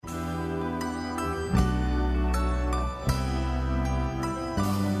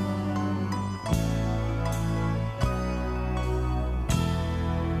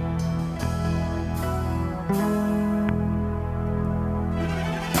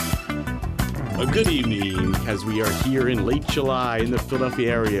Good evening, as we are here in late July in the Philadelphia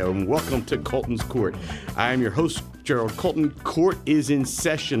area, and welcome to Colton's Court. I am your host, Jerrold. Colton Court is in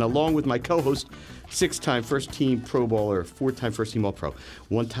session, along with my co-host, six-time first-team Pro Bowler, four-time first-team All-Pro,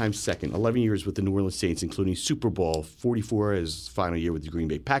 one-time second, 11 years with the New Orleans Saints, including Super Bowl 44 as final year with the Green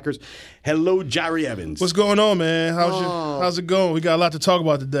Bay Packers. Hello, Jerry Evans. What's going on, man? How's it going? We got a lot to talk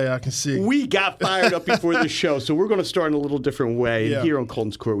about today, I can see. We got fired up before the show, so we're going to start in a little different way. Yeah. Here on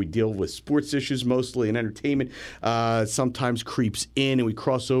Colton's Court, we deal with sports issues mostly, and entertainment sometimes creeps in, and we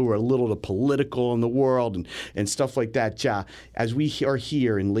cross over a little to political in the world and stuff like that. As we are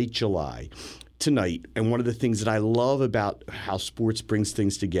here in late July tonight, and one of the things that I love about how sports brings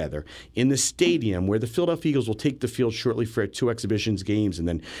things together, in the stadium where the Philadelphia Eagles will take the field shortly for 2 exhibitions games, and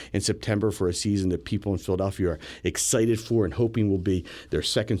then in September for a season that people in Philadelphia are excited for and hoping will be their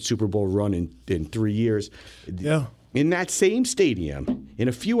second Super Bowl run in 3 years. Yeah. In that same stadium, in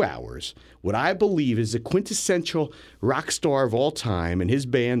a few hours, what I believe is the quintessential rock star of all time and his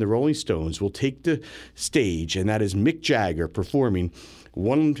band, the Rolling Stones, will take the stage, and that is Mick Jagger performing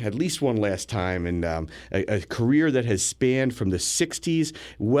at least one last time, and a career that has spanned from the 60s,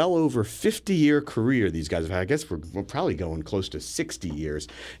 well over 50-year career these guys have had. I guess we're probably going close to 60 years,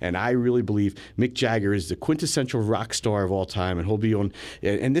 and I really believe Mick Jagger is the quintessential rock star of all time, and he'll be on,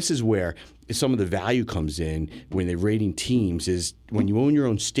 and this is where some of the value comes in when they're rating teams, is when you own your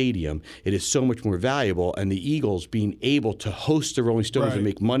own stadium, it is so much more valuable, and the Eagles being able to host the Rolling Stones and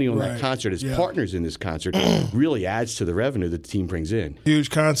make money on that concert as partners in this concert really adds to the revenue that the team brings in.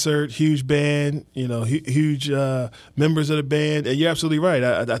 Huge concert, huge band, huge members of the band. And you're absolutely right.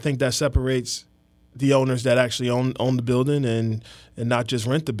 I think that separates the owners that actually own the building and not just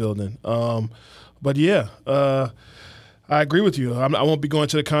rent the building. But yeah, I agree with you. I won't be going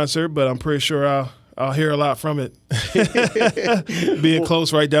to the concert, but I'm pretty sure I'll hear a lot from it, being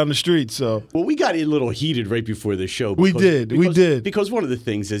close right down the street. So, well, we got a little heated right before the show. We did. Because one of the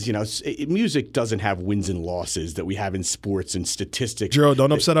things is, music doesn't have wins and losses that we have in sports and statistics. Jerrold,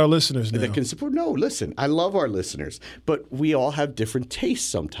 don't upset our listeners now. That can support. No, listen, I love our listeners, but we all have different tastes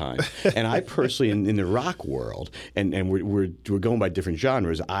sometimes. And I personally, in the rock world, and we're going by different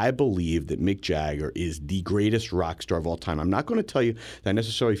genres, I believe that Mick Jagger is the greatest rock star of all time. I'm not going to tell you that I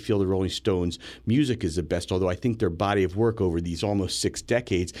necessarily feel the Rolling Stones' music is the best, although I think their body of work over these almost 6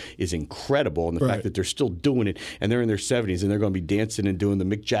 decades is incredible, and the fact that they're still doing it, and they're in their 70s, and they're going to be dancing and doing the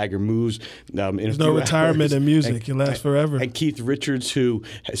Mick Jagger moves. There's no retirement in music. It lasts forever. And Keith Richards, who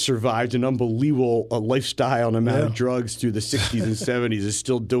has survived an unbelievable lifestyle and amount of drugs through the 60s and 70s, is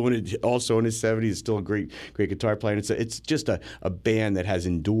still doing it also in his 70s, is still a great guitar player. And it's just a band that has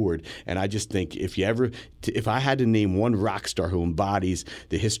endured, and I just think if I had to name one rock star who embodies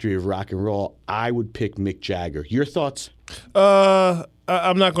the history of rock and roll, I would pick Mick Jagger. Your thoughts? I'm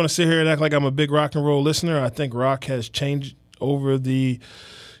not going to sit here and act like I'm a big rock and roll listener. I think rock has changed over the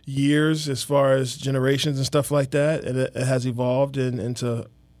years as far as generations and stuff like that, and it has evolved into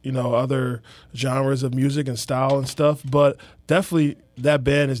other genres of music and style and stuff. But definitely, that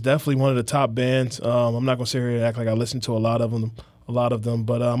band is definitely one of the top bands. I'm not going to sit here and act like I listen to a lot of them,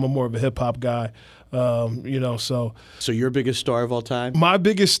 but I'm more of a hip hop guy. So your biggest star of all time? My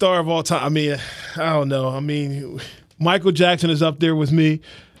biggest star of all time. I mean, I don't know. I mean, Michael Jackson is up there with me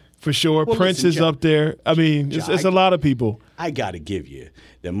for sure. Well, Prince is up there. I mean, it's a lot of people. I got to give you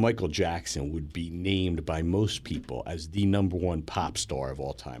that Michael Jackson would be named by most people as the number one pop star of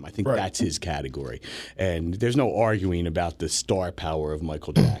all time. I think that's his category. And there's no arguing about the star power of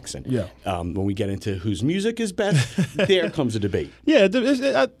Michael Jackson. When we get into whose music is best, there comes a debate. Yeah,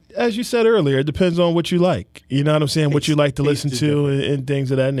 as you said earlier, it depends on what you like. You know what I'm saying? What you like to listen to and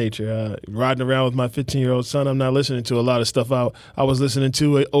things of that nature. Riding around with my 15-year-old son, I'm not listening to a lot of stuff I was listening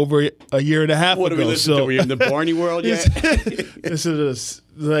to over a year and a half ago. What are we listening to? Were you in the Barney world yet? This is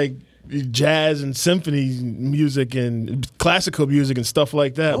like jazz and symphony music and classical music and stuff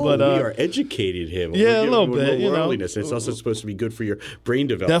like that. Oh, but we are educated him. Yeah, a little bit. Worldliness. It's also supposed to be good for your brain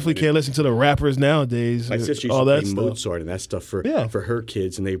development. Definitely can't listen to the rappers nowadays. My sister used to play Mozart and that stuff for her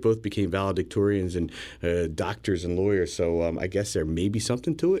kids, and they both became valedictorians and doctors and lawyers. So I guess there may be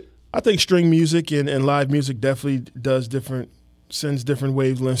something to it. I think string music and live music definitely sends different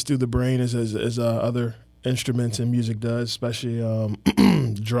wavelengths through the brain as other instruments and music does, especially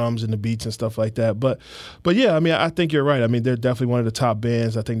drums and the beats and stuff like that. But yeah, I mean, I think you're right. I mean, they're definitely one of the top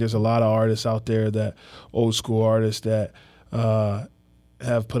bands. I think there's a lot of artists out there, old school artists that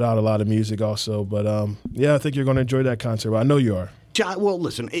have put out a lot of music also. But yeah, I think you're going to enjoy that concert. I know you are. Well,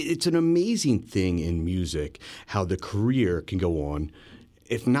 listen, it's an amazing thing in music how the career can go on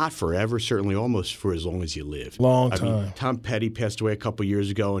if not forever, certainly almost for as long as you live. Long I time. mean, Tom Petty passed away a couple years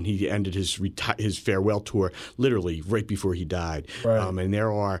ago, and he ended his farewell tour literally right before he died. Right. And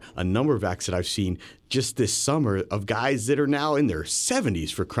there are a number of acts that I've seen just this summer of guys that are now in their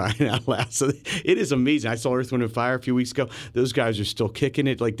 70s, for crying out loud. So it is amazing. I saw Earth, Wind & Fire a few weeks ago. Those guys are still kicking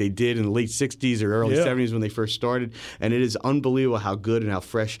it like they did in the late 60s or early 70s when they first started. And it is unbelievable how good and how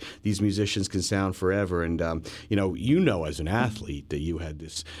fresh these musicians can sound forever. And, you know as an athlete that you had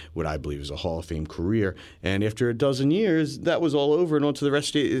this, what I believe is a Hall of Fame career. And after a dozen years, that was all over and on to the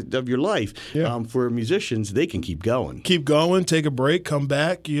rest of your life. Yeah. For musicians, they can keep going. Keep going, take a break, come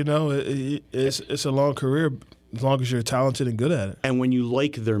back. It's a long career as long as you're talented and good at it. And when you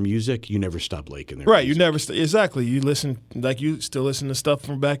like their music, you never stop liking their right, music. you never exactly. You listen, like you still listen to stuff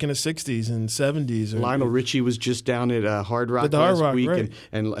from back in the 60s and 70s. Lionel Richie was just down at Hard Rock last week, right.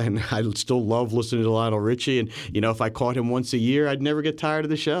 and I still love listening to Lionel Richie. And if I caught him once a year, I'd never get tired of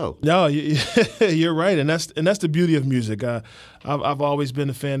the show. No, you're right, and that's the beauty of music. I've always been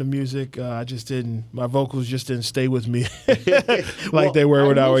a fan of music. My vocals just didn't stay with me like they were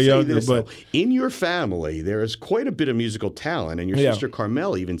when I was younger. But in your family, there is quite a bit of musical talent, and your sister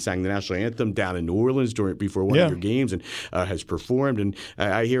Carmel even sang the national anthem down in New Orleans before one of your games, and has performed. And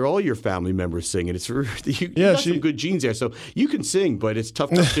I hear all your family members singing. It's you got some good genes there, so you can sing, but it's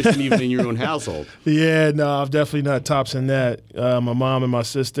tough competition even in your own household. Yeah, no, I'm definitely not tops in that. My mom and my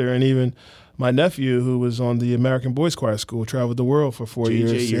sister, and even my nephew, who was on the American Boys Choir School, traveled the world for 4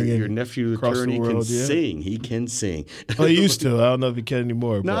 years. Your nephew, attorney, can sing. He can sing. Well, he used to. I don't know if he can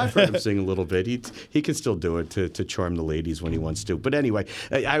anymore. No, I've heard him sing a little bit. He can still do it to charm the ladies when he wants to. But anyway,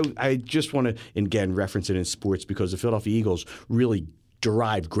 I just want to, again, reference it in sports because the Philadelphia Eagles really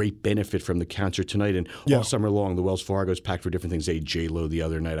derived great benefit from the concert tonight, and all summer long the Wells Fargo's packed for different things. They had J-Lo the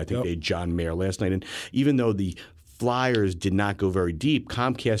other night. I think they had John Mayer last night. And even though the Flyers did not go very deep,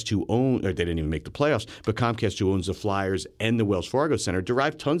 Comcast, they didn't even make the playoffs, but Comcast, who owns the Flyers and the Wells Fargo Center,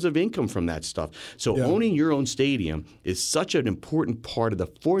 derived tons of income from that stuff. So owning your own stadium is such an important part of the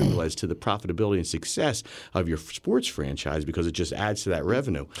formula as to the profitability and success of your sports franchise, because it just adds to that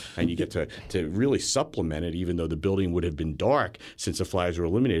revenue. And you get to really supplement it, even though the building would have been dark since the Flyers were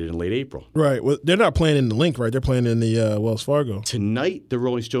eliminated in late April. Right. Well, they're not playing in the Link, right? They're playing in the Wells Fargo. Tonight, the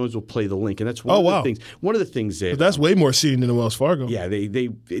Rolling Stones will play the Link, and that's one of the things that... That's way more seating than the Wells Fargo. Yeah, they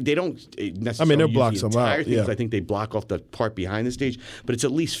don't necessarily. I mean, they're blocked use the entire somehow. thing. I think they block off the part behind the stage, but it's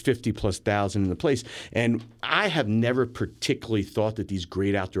at least 50,000+ in the place. And I have never particularly thought that these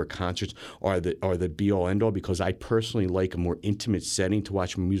great outdoor concerts are the be all end all, because I personally like a more intimate setting to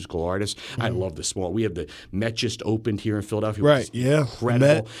watch musical artists. I love the small. We have the Met just opened here in Philadelphia, right? Yeah,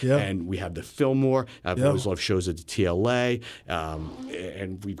 incredible. Met, and we have the Fillmore. I've always loved shows at the TLA,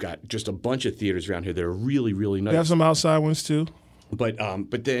 and we've got just a bunch of theaters around here that are really, really nice. We have some outside ones too. But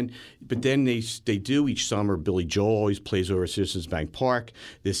then they do each summer. Billy Joel always plays over at Citizens Bank Park.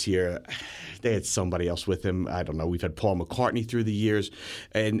 This year, they had somebody else with him. I don't know. We've had Paul McCartney through the years,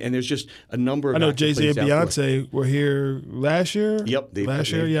 and there's just a number of. I know Jay-Z and Beyonce were here last year. Yep,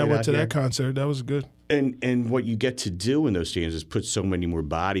 last year. Yeah, I went to that concert. That was good. And what you get to do in those stadiums is put so many more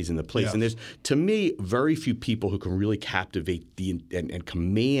bodies in the place. Yeah. And there's, to me, very few people who can really captivate and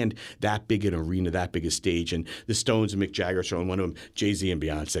command that big an arena, that big a stage. And the Stones and Mick Jagger are one of them. Jay-Z and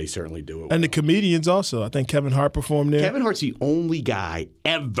Beyonce certainly do it well. And the comedians also. I think Kevin Hart performed there. Kevin Hart's the only guy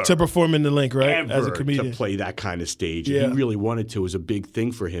ever to perform in the Link, right? Ever as a comedian. To play that kind of stage. Yeah. He really wanted to. It was a big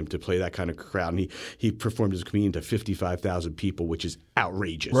thing for him to play that kind of crowd. And he performed as a comedian to 55,000 people, which is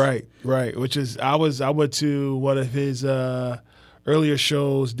outrageous. Right. Which is I went to one of his earlier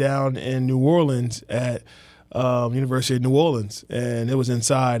shows down in New Orleans at University of New Orleans, and it was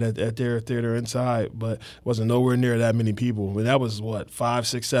inside at their theater inside, but it wasn't nowhere near that many people. I mean, that was, 5,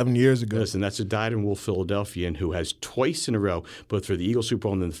 6, 7 years ago. Listen, that's a dyed-in-wool Philadelphian who has twice in a row, both for the Eagles Super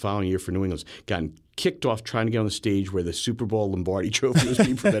Bowl and then the following year for New England, gotten kicked off trying to get on the stage where the Super Bowl Lombardi Trophy was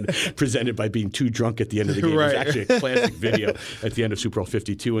being presented by being too drunk at the end of the game. Right. It was actually a classic video at the end of Super Bowl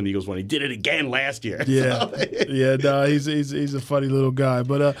 52 when the Eagles won. He did it again last year. Yeah, no, he's a funny little guy.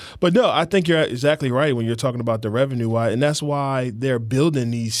 But no, I think you're exactly right when you're talking about the revenue, and that's why they're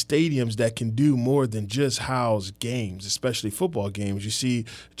building these stadiums that can do more than just house games, especially football games. You see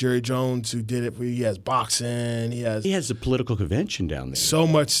Jerry Jones, who did it. He has boxing. He has a political convention down there. So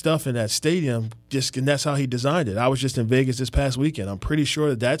much stuff in that stadium. And that's how he designed it. I was just in Vegas this past weekend. I'm pretty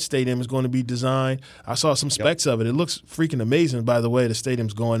sure that stadium is going to be designed. I saw some specs of it. It looks freaking amazing, by the way. The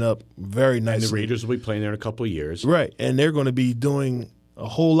stadium's going up very nicely. And the Raiders will be playing there in a couple of years. Right, and they're going to be doing a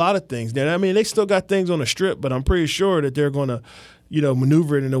whole lot of things there. I mean, they still got things on the Strip, but I'm pretty sure that they're going to,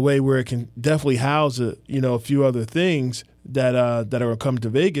 maneuver it in a way where it can definitely house a few other things that are going to come to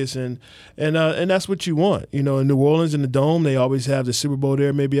Vegas, and that's what you want. In New Orleans in the Dome, they always have the Super Bowl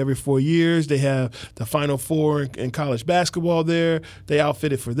there maybe every 4 years. They have the Final Four in college basketball there. They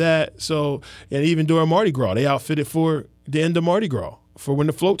outfitted for that. So, and even during Mardi Gras, they outfitted for the end of Mardi Gras, for when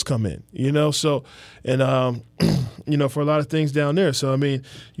the floats come in, so, and, for a lot of things down there. So, I mean,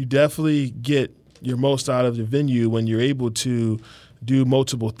 you definitely get your most out of the venue when you're able to do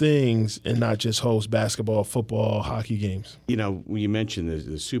multiple things and not just host basketball, football, hockey games. When you mentioned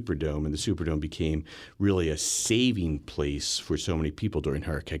the Superdome, and the Superdome became really a saving place for so many people during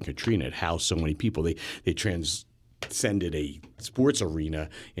Hurricane Katrina. It housed so many people. They transcended a sports arena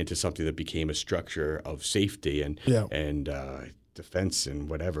into something that became a structure of safety and defense and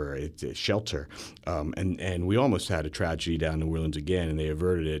whatever, shelter. And we almost had a tragedy down in New Orleans again, and they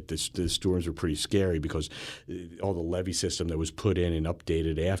averted it. The storms were pretty scary because all the levee system that was put in and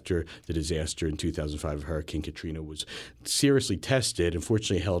updated after the disaster in 2005 of Hurricane Katrina was seriously tested and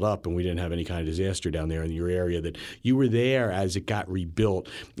fortunately held up, and we didn't have any kind of disaster down there in your area. That you were there as it got rebuilt,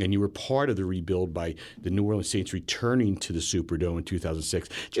 and you were part of the rebuild by the New Orleans Saints returning to the Superdome in 2006.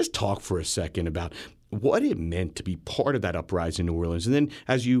 Just talk for a second about what it meant to be part of that uprising in New Orleans. And then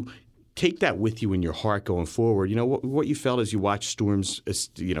as you take that with you in your heart going forward, what you felt as you watched storms,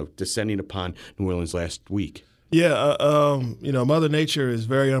 descending upon New Orleans last week. Yeah, Mother Nature is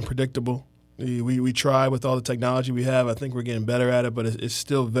very unpredictable. We try with all the technology we have. I think we're getting better at it, but it's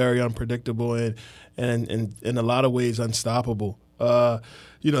still very unpredictable and in a lot of ways unstoppable. That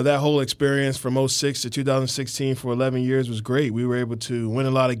whole experience from 2006 to 2016 for 11 years was great. We were able to win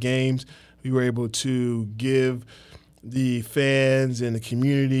a lot of games. We were able to give the fans and the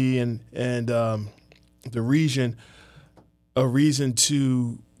community and the region a reason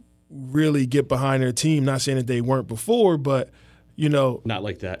to really get behind their team. Not saying that they weren't before, but not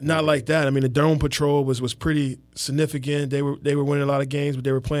like that. Not like that. I mean, the Dome Patrol was pretty significant. They were winning a lot of games, but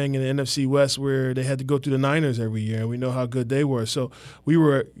they were playing in the NFC West where they had to go through the Niners every year, and we know how good they were. So we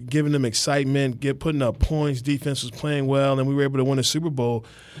were giving them excitement, putting up points. Defense was playing well, and we were able to win a Super Bowl.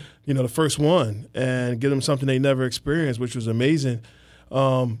 The first one, and give them something they never experienced, which was amazing.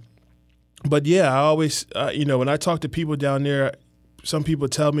 But yeah, I always, when I talk to people down there, some people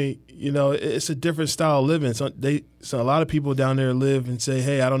tell me, it's a different style of living. So a lot of people down there live and say,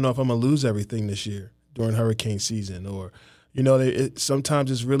 hey, I don't know if I'm going to lose everything this year during hurricane season, or, sometimes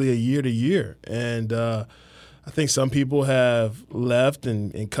it's really a year to year. And I think some people have left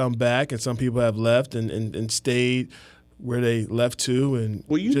and come back, and some people have left and stayed where they left to and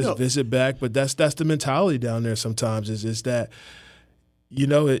visit back. But that's the mentality down there sometimes is that,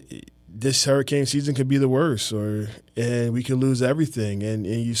 this hurricane season could be the worst, and we could lose everything. And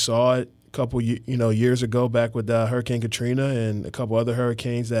you saw it a couple years ago back with Hurricane Katrina and a couple other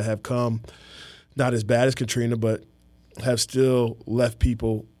hurricanes that have come, not as bad as Katrina, but have still left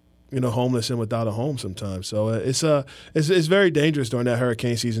people homeless and without a home sometimes. So it's very dangerous during that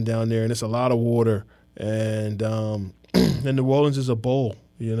hurricane season down there, and it's a lot of water. And and New Orleans is a bowl.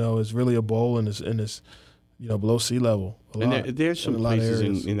 It's really a bowl, and it's below sea level. And there's some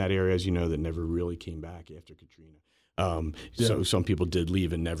places in that area, as you know, that never really came back after Katrina. So some people did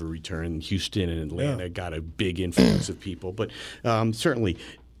leave and never returned. Houston and Atlanta got a big influx of people, but certainly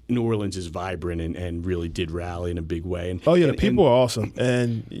New Orleans is vibrant and really did rally in a big way. The people are awesome,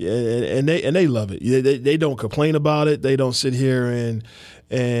 and they love it. They don't complain about it. They don't sit here and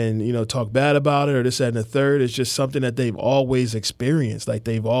talk bad about it or this, that, and the third. It's just something that they've always experienced. Like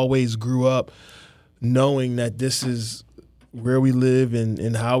they've always grew up knowing that this is where we live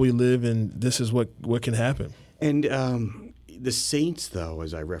and how we live, and this is what can happen. And the Saints, though,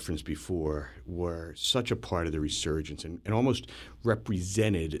 as I referenced before, were such a part of the resurgence and almost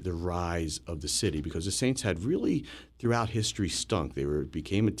represented the rise of the city, because the Saints had really, throughout history, stunk. They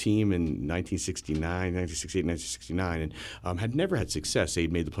became a team in 1968, 1969, and had never had success.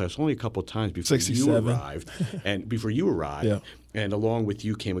 They'd made the playoffs only a couple of times before 67. You arrived. And before you arrived. Yeah. And along with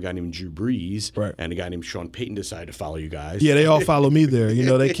you came a guy named Drew Brees, right, and a guy named Sean Payton decided to follow you guys. Yeah, they all follow me there.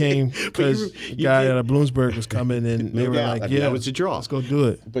 They came because a guy out of Bloomsburg was coming, and they were like, that was the draw. Let's go do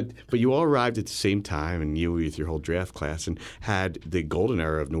it. But you all arrived at the same time, and you with your whole draft class, and had the golden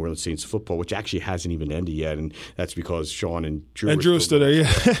era of New Orleans Saints football, which actually hasn't even ended yet, and that's because Sean and Drew still there,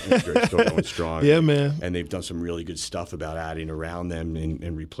 yeah. They're still going strong. Yeah, man. And they've done some really good stuff about adding around them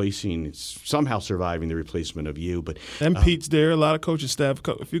and replacing, somehow surviving the replacement of you. And Pete's there, a lot of coaching staff.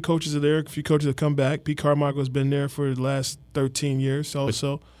 A few coaches are there. A few coaches have come back. Pete Carmichael's been there for the last 13 years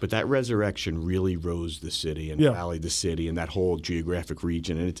also. But that resurrection really rose the city and rallied the city and that whole geographic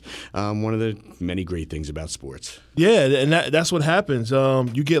region. And it's one of the many great things about sports. Yeah, and that's what happens.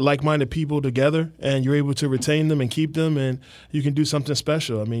 You get like-minded people together, and you're able to retain them and keep keep them, and you can do something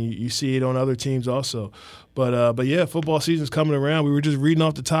special. I mean, you see it on other teams also. But yeah, football season's coming around. We were just reading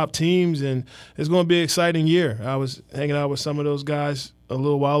off the top teams, and it's going to be an exciting year. I was hanging out with some of those guys a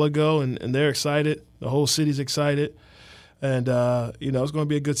little while ago, and they're excited. The whole city's excited. And, it's going to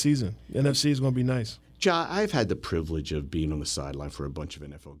be a good season. NFC is going to be nice. Jah, I've had the privilege of being on the sideline for a bunch of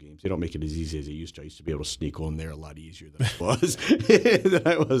NFL games. They don't make it as easy as they used to. I used to be able to sneak on there a lot easier than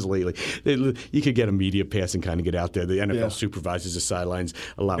I was lately. You could get a media pass and kind of get out there. The NFL supervises the sidelines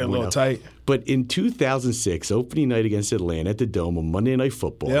a lot more. A little tight. But in 2006, opening night against Atlanta at the Dome on Monday Night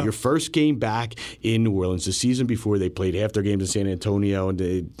Football, your first game back in New Orleans, the season before they played half their games in San Antonio, and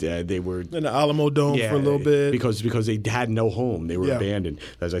they were in the Alamo Dome for a little bit because they had no home. They were abandoned.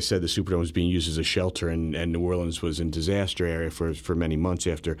 As I said, the Superdome was being used as a shelter, and New Orleans was in disaster area for many months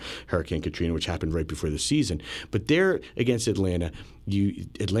after Hurricane Katrina, which happened right before the season. But there against Atlanta,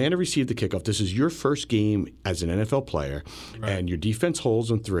 Atlanta received the kickoff. This is your first game as an NFL player, and your defense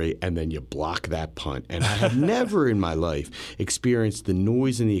holds on 3, and then you block that punt. And I have never in my life experienced the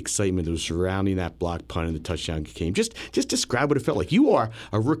noise and the excitement that was surrounding that block punt and the touchdown came. Just describe what it felt like. You are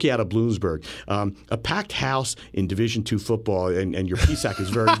a rookie out of Bloomsburg, a packed house in Division II football, and your PSAC is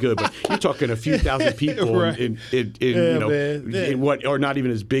very good, but you're talking a few thousand people in what are not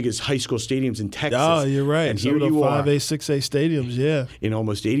even as big as high school stadiums in Texas. Oh, you're right. And here you 5A, 6A stadiums, in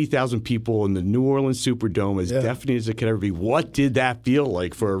almost 80,000 people in the New Orleans Superdome, as definite as it could ever be. What did that feel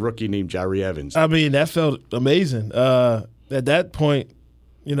like for a rookie named Jerry Evans? I mean, that felt amazing. At that point,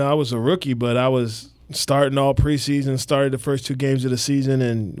 I was a rookie, but I was starting all preseason, started the first 2 games of the season,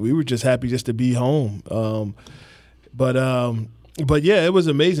 and we were just happy just to be home. But yeah, it was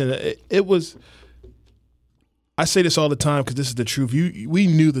amazing. It was. I say this all the time because this is the truth. We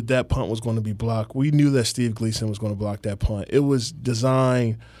knew that punt was going to be blocked. We knew that Steve Gleason was going to block that punt. It was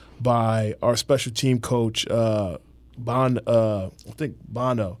designed by our special team coach, I think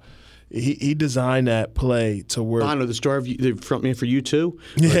Bono. He designed that play to work. Bono, the star of the frontman for U2?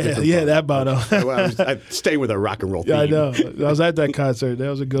 Yeah, that Bono. I stay with a rock and roll theme. Yeah, I know. I was at that concert. That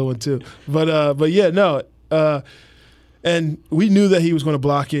was a good one too. But yeah, no. And we knew that he was going to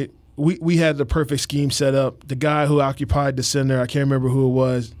block it. We had the perfect scheme set up. The guy who occupied the center, I can't remember who it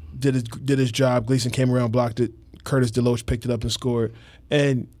was, did his job. Gleason came around, blocked it. Curtis Deloach picked it up and scored.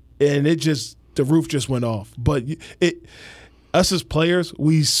 And the roof just went off. But us as players,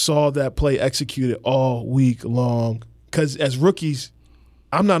 we saw that play executed all week long. Because as rookies,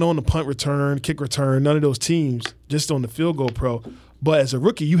 I'm not on the punt return, kick return, none of those teams, just on the field goal pro. But as a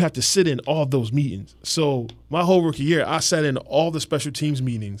rookie, you have to sit in all of those meetings. So my whole rookie year, I sat in all the special teams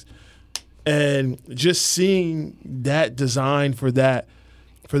meetings. And just seeing that design for that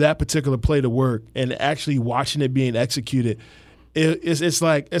particular play to work and actually watching it being executed, it's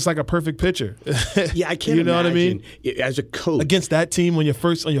like a perfect picture. Yeah, I can't. You know imagine, what I mean? As a coach against that team on your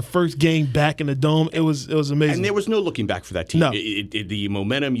first game back in the Dome, it was amazing. And there was no looking back for that team. No. The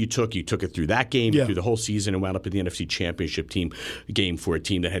momentum you took it through that game, through the whole season, and wound up in the NFC Championship game for a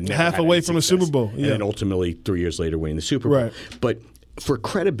team that had never half had away any from success. the Super Bowl, and then ultimately 3 years later winning the Super Bowl. Right. But for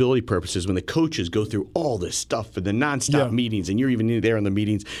credibility purposes, when the coaches go through all this stuff for the nonstop meetings, and you're even there in the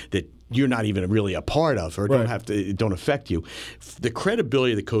meetings that you're not even really a part of or don't affect you, the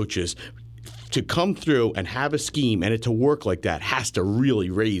credibility of the coaches to come through and have a scheme and it to work like that has to really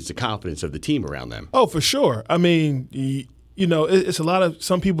raise the confidence of the team around them. Oh, for sure. I mean, it's a lot of –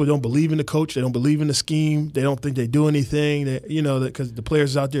 some people don't believe in the coach. They don't believe in the scheme. They don't think they do anything, because the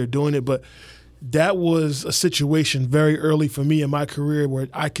players out there are doing it. But that was a situation very early for me in my career where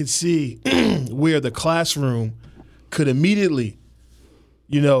I could see where the classroom could immediately,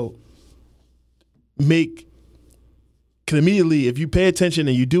 if you pay attention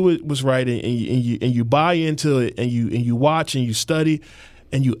and you do it was right and you buy into it and you watch and you study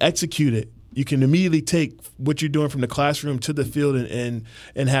and you execute it, you can immediately take what you're doing from the classroom to the field and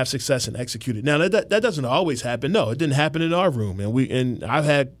have success and execute it. Now that doesn't always happen. No, it didn't happen in our room, and I've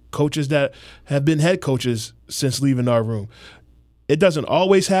had coaches that have been head coaches since leaving our room. It doesn't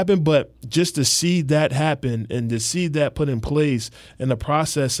always happen, but just to see that happen and to see that put in place and the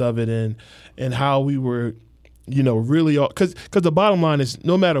process of it and how we were, really – because the bottom line is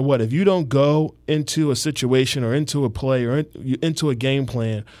no matter what, if you don't go into a situation or into a play or into a game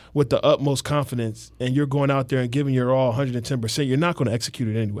plan with the utmost confidence and you're going out there and giving your all 110%, you're not going to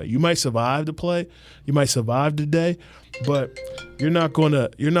execute it anyway. You might survive the play, you might survive the day, but you're not going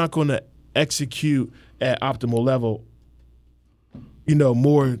to execute at optimal level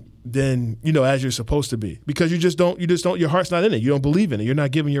more than, as you're supposed to be, because you just don't, your heart's not in it. You don't believe in it. You're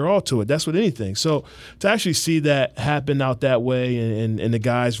not giving your all to it. That's with anything. So to actually see that happen out that way and the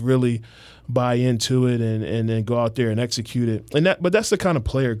guys really buy into it and then go out there and execute it. But that's the kind of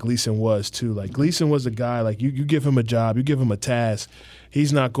player Gleason was too. Like Gleason was a guy, like you give him a job, you give him a task,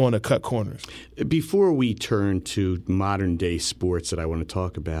 he's not going to cut corners. Before we turn to modern day sports that I want to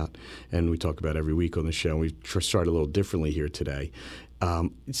talk about, and we talk about every week on the show, and we start a little differently here today.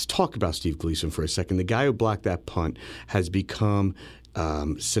 Let's talk about Steve Gleason for a second. The guy who blocked that punt has become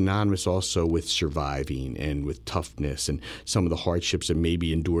synonymous also with surviving and with toughness and some of the hardships that may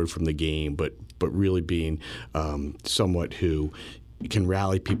be endured from the game, but really being somewhat who can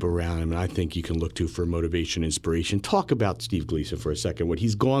rally people around him, and I think you can look to for motivation, inspiration. Talk about Steve Gleason for a second, what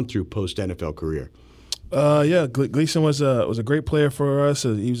he's gone through post-NFL career. Gleason was a great player for us.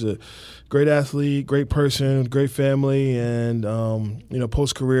 He was a great athlete, great person, great family, and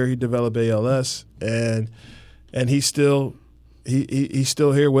post-career he developed ALS, and he's still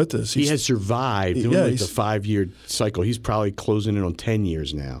here with us. He has survived the 5-year cycle. He's probably closing in on 10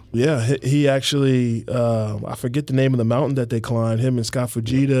 years now. Yeah, he actually I forget the name of the mountain that they climbed. Him and Scott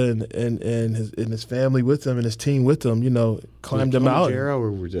Fujita and his family with him and his team with him. Climbed them out.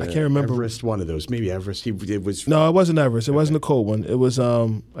 Or was I can't remember. Everest, one of those. Maybe Everest. No, it wasn't Everest. It wasn't a cold one. It was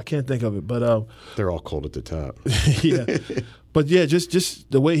I can't think of it. But they're all cold at the top. Yeah. But yeah, just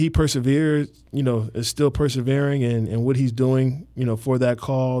the way he persevered, is still persevering and what he's doing, for that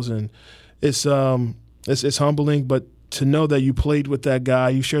cause, and it's humbling. But to know that you played with that guy,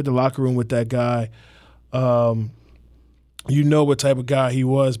 you shared the locker room with that guy, what type of guy he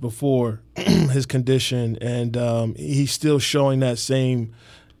was before his condition, and he's still showing that same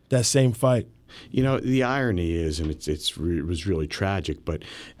fight. The irony is, and it was really tragic, but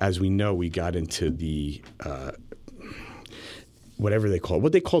as we know, we got into the whatever they call it.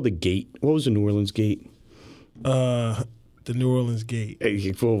 What they call the gate? What was the New Orleans gate? The New Orleans gate.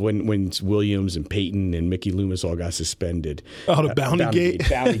 Well, when Williams and Peyton and Mickey Loomis all got suspended. Oh, the Bounty Gate.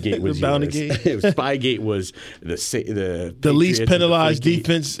 Bounty Gate was the Bounty Gate. Spygate was the least penalized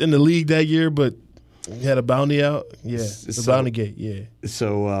defense in the league that year, but he had a bounty out. Yeah, the Bounty Gate. Yeah.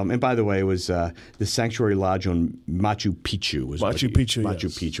 So, and by the way, it was the Sanctuary Lodge on Machu Picchu. Machu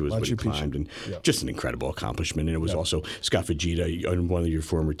Picchu was what he climbed, and just an incredible accomplishment. And it was also Scott Fujita, one of your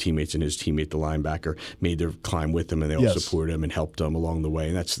former teammates, and his teammate, the linebacker, made their climb with him, and they all supported him and helped him along the way.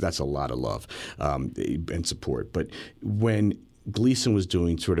 And that's a lot of love and support. But when Gleason was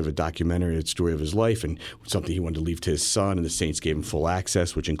doing sort of a documentary, a story of his life, and something he wanted to leave to his son, and the Saints gave him full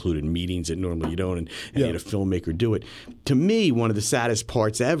access, which included meetings that normally you don't, and he had a filmmaker do it. To me, one of the saddest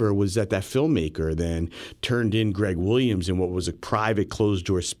parts ever was that filmmaker then turned in Greg Williams in what was a private,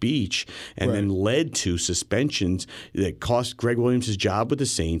 closed-door speech, and then led to suspensions that cost Greg Williams his job with the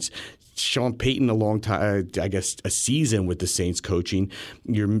Saints, Sean Payton a long time, I guess a season with the Saints coaching,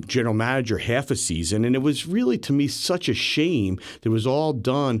 your general manager half a season. And it was really, to me, such a shame that it was all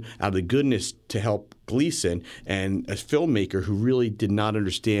done out of the goodness to help Gleason, and a filmmaker who really did not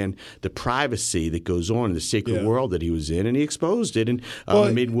understand the privacy that goes on in the sacred world that he was in, and he exposed it, and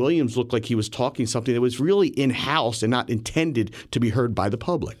it made Williams look like he was talking something that was really in-house and not intended to be heard by the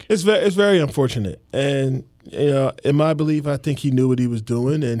public. It's very unfortunate, and in my belief, I think he knew what he was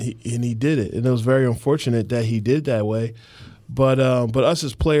doing, and he did it, and it was very unfortunate that he did that way. But us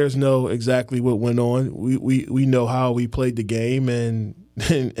as players know exactly what went on. We know how we played the game, and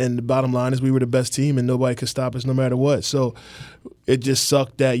the bottom line is we were the best team, and nobody could stop us no matter what. So it just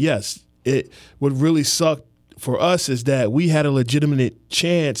sucked that, what really sucked for us is that we had a legitimate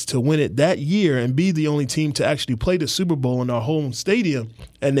chance to win it that year and be the only team to actually play the Super Bowl in our home stadium,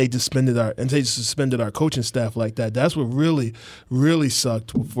 and they suspended our coaching staff like that. That's what really, really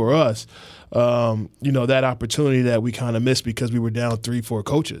sucked for us. That opportunity that we kind of missed because we were down 3-4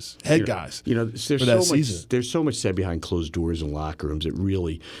 coaches, head guys. There's so much said behind closed doors in locker rooms. It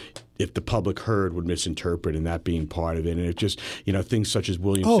really, if the public heard, would misinterpret, and that being part of it. And it just, things such as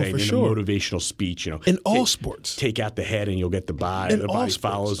Williams saying in a motivational speech, in all sports, take out the head and you'll get the body. The body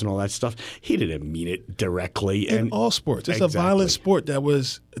follows and all that stuff. He didn't mean it directly. In all sports, it's a violent sport that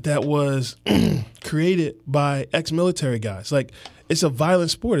was created by ex-military guys. Like, it's a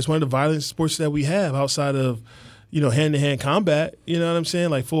violent sport. It's one of the violent sports that we have outside of, hand-to-hand combat. You know what I'm saying?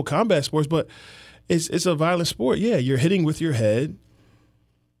 Like full combat sports, but it's a violent sport. Yeah, you're hitting with your head,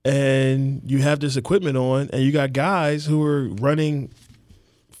 and you have this equipment on, and you got guys who are running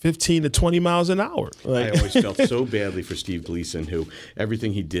 15 to 20 miles an hour. I always felt so badly for Steve Gleason, who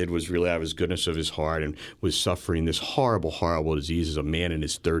everything he did was really out of his goodness of his heart, and was suffering this horrible, horrible disease as a man in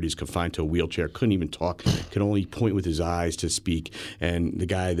his 30s, confined to a wheelchair, couldn't even talk, could only point with his eyes to speak. And the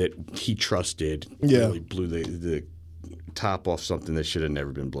guy that he trusted really blew the top off something that should have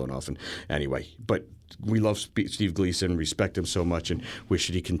never been blown off. And anyway, but we love Steve Gleason, respect him so much, and wish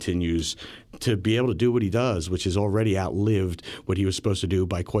that he continues to be able to do what he does, which has already outlived what he was supposed to do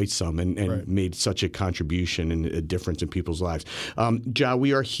by quite some, and Right. made such a contribution and a difference in people's lives. Jah,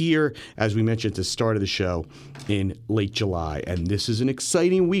 we are here, as we mentioned at the start of the show, in late July, and this is an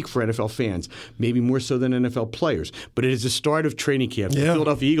exciting week for NFL fans, maybe more so than NFL players. But it is the start of training camp. The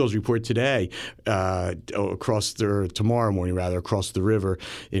Philadelphia Eagles report today, tomorrow morning, across the river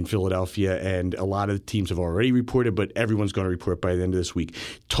in Philadelphia, and a lot of the teams have already reported, but everyone's going to report by the end of this week.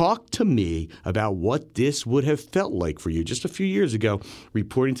 Talk to me about what this would have felt like for you just a few years ago,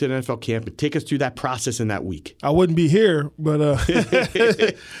 reporting to the NFL camp, and take us through that process in that week. I wouldn't be here, but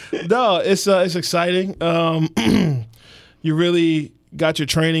no, it's exciting. You really got your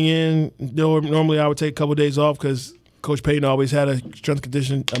training in. Normally, I would take a couple of days off because Coach Payton always had a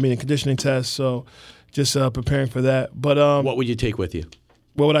conditioning test. So, just preparing for that. But what would you take with you?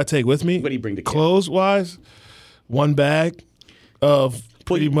 What would I take with me? What do you bring to camp? Clothes-wise, one bag of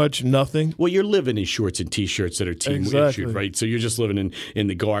pretty much nothing. Well, you're living in shorts and T-shirts that are team issued, right? So you're just living in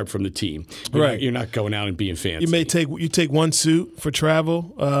the garb from the team. You're not going out and being fancy. You take one suit for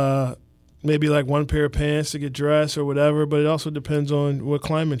travel, maybe like one pair of pants to get dressed or whatever, but it also depends on what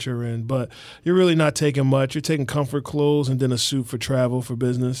climate you're in. But you're really not taking much. You're taking comfort clothes and then a suit for travel, for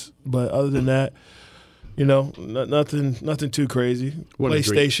business. But other than that, nothing too crazy.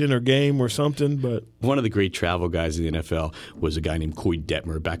 PlayStation or game or something. But one of the great travel guys in the NFL was a guy named Coy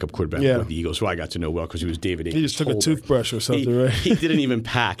Detmer, backup quarterback with the Eagles, who I got to know well because he was David Aiken's He just took holder. A toothbrush or something, right? He didn't even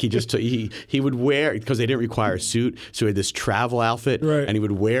pack. He just he would wear, because they didn't require a suit, so he had this travel outfit, right. And he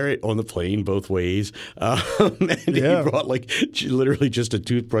would wear it on the plane both ways. And he brought literally just a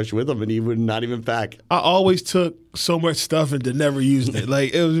toothbrush with him, and he would not even pack. I always took so much stuff and never used it.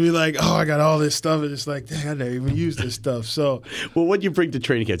 It would be like, oh, I got all this stuff, and it's like, dang, I never even used this stuff. So, well, what did you bring to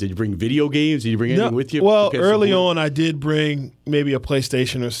training camp? Did you bring video games? Did you bring anything with you? Well, early on, I did bring maybe a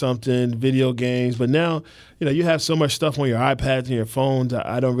PlayStation or something, video games. But now, you have so much stuff on your iPads and your phones.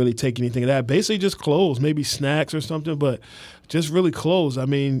 I don't really take anything of that. Basically, just clothes, maybe snacks or something, but just really clothes. I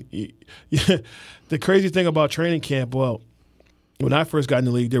mean, the crazy thing about training camp, when I first got in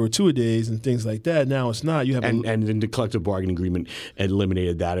the league, there were 2-a-days and things like that. Now it's not. You have and then the collective bargaining agreement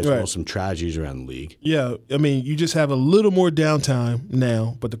eliminated that as well. Some tragedies around the league. Yeah, I mean, you just have a little more downtime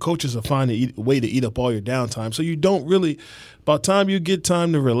now, but the coaches will find a way to eat up all your downtime. So you don't really. By the time you get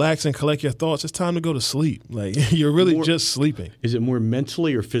time to relax and collect your thoughts, it's time to go to sleep. You're really just sleeping. Is it more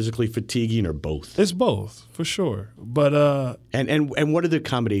mentally or physically fatiguing, or both? It's both, for sure. But and what are the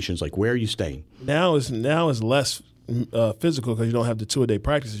accommodations like? Where are you staying? Now is less physical because you don't have the 2-a-day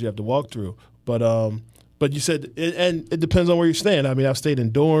practices you have to walk through. But you said, and it depends on where you're staying. I mean, I've stayed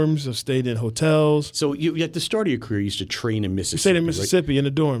in dorms, I've stayed in hotels. So you at the start of your career, you used to train in Mississippi. I stayed in Mississippi, right? In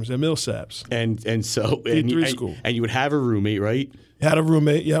the dorms at Millsaps. And so school. And you would have a roommate, right? Had a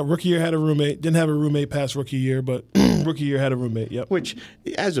roommate, yeah. Rookie year had a roommate. Didn't have a roommate past rookie year, but rookie year had a roommate, yep. Which,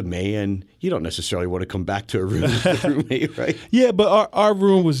 as a man, you don't necessarily want to come back to a room with a roommate, right? Yeah, but our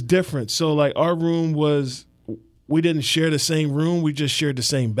room was different. So, our room was, we didn't share the same room. We just shared the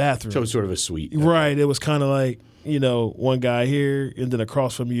same bathroom. So it's sort of a suite. Right. It was kind of like, one guy here, and then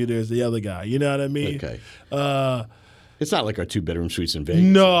across from you, there's the other guy. You know what I mean? Okay. It's not like our 2-bedroom suites in Vegas.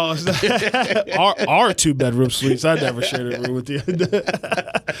 No, it's not. our 2-bedroom suites. I never shared a room with you.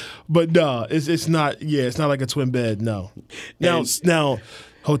 But no, it's not. Yeah, it's not like a twin bed. No. Now,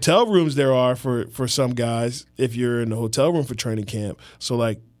 hotel rooms there are for some guys if you're in the hotel room for training camp. So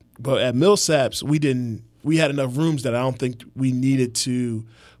but at Millsaps we had enough rooms that I don't think we needed to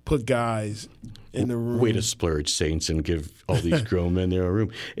put guys in the room. Way to splurge, Saints, and give all these grown men their own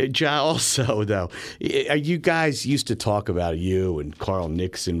room. Jah, also, though, you guys used to talk about you and Carl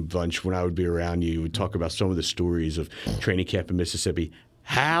Nixon bunch when I would be around you. You would talk about some of the stories of training camp in Mississippi.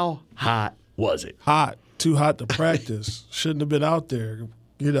 How hot was it? Hot. Too hot to practice. Shouldn't have been out there,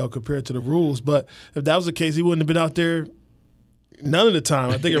 compared to the rules. But if that was the case, he wouldn't have been out there none of the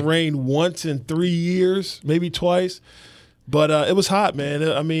time. I think it rained once in 3 years, maybe twice. But it was hot, man.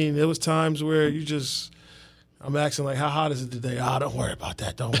 I mean, there was times where I'm asking, how hot is it today? Oh, don't worry about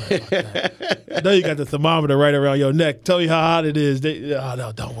that. Don't worry about that. I know you got the thermometer right around your neck. Tell me how hot it is.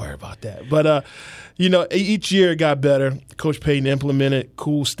 No, don't worry about that. But, each year it got better. Coach Payton implemented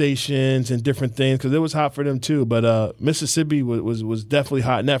cool stations and different things because it was hot for them too. But Mississippi was definitely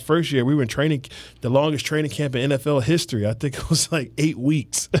hot. And that first year we were in the longest training camp in NFL history. I think it was 8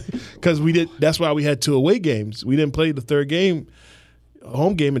 weeks because that's why we had 2 away games. We didn't play the third game,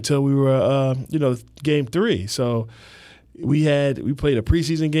 home game, until we were, game 3. So we played a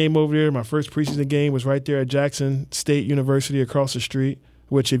preseason game over there. My first preseason game was right there at Jackson State University across the street.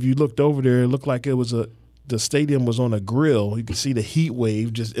 which if you looked over there, it looked like the stadium was on a grill. You could see the heat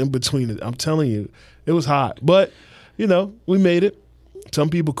wave just in between it. I'm telling you, it was hot. But, we made it. Some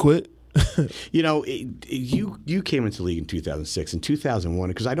people quit. You came into the league in 2006 and 2001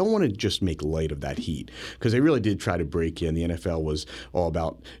 because I don't want to just make light of that heat because they really did try to break in. The NFL was all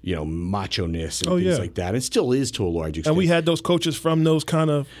about macho-ness and things like that. It still is to a large extent. And we had those coaches from those kind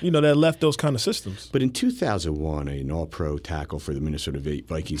of that left those kind of systems. But in 2001, an all-pro tackle for the Minnesota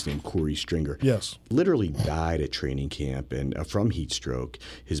Vikings named Corey Stringer, literally died at training camp and from heat stroke.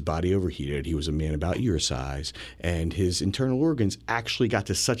 His body overheated. He was a man about your size, and his internal organs actually got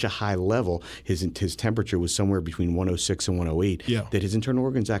to such a high level, his temperature was somewhere between 106 and 108, that his internal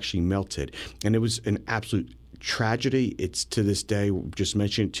organs actually melted. And it was an absolute tragedy. It's to this day, just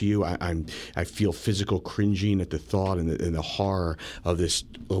mentioning it to you, I feel physical cringing at the thought and the horror of this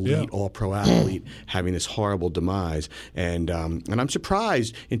elite all-pro athlete having this horrible demise. And I'm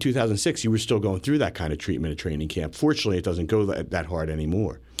surprised in 2006 you were still going through that kind of treatment at training camp. Fortunately, it doesn't go that hard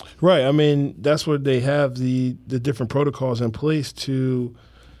anymore. Right. I mean, that's where they have the different protocols in place to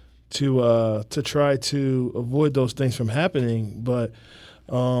try to avoid those things from happening, but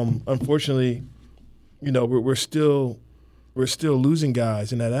unfortunately, we're still losing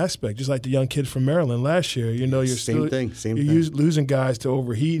guys in that aspect. Just like the young kid from Maryland last year, you're same thing. Losing guys to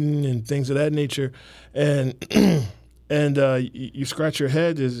overheating and things of that nature, and you scratch your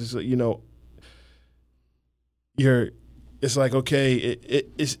head. It's like okay,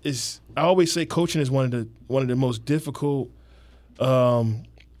 it's. I always say coaching is one of the most difficult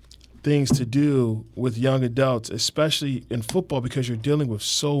things to do with young adults, especially in football, because you're dealing with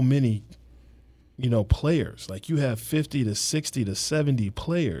so many, players. Like you have 50 to 60 to 70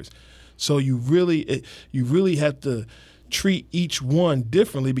 players. So you really have to treat each one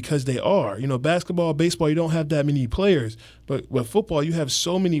differently because they are. Basketball, baseball, you don't have that many players. But with football, you have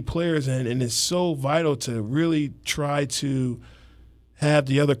so many players, and it's so vital to really try to have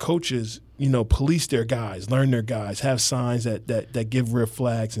the other coaches police their guys, learn their guys, have signs that give red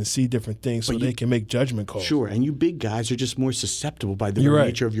flags and see different things so they can make judgment calls. Sure, and you big guys are just more susceptible by the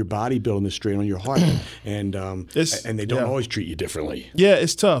nature of your body building the strain on your heart, and they don't always treat you differently. Yeah,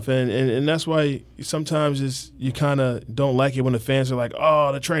 it's tough, and that's why sometimes you kind of don't like it when the fans are like,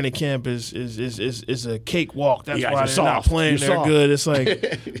 oh, the training camp is a cakewalk. That's why they're not playing. They're good. It's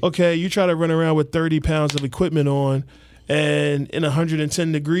like, okay, you try to run around with 30 pounds of equipment on, and in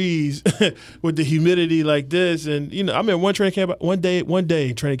 110 degrees with the humidity like this. And, I'm in one day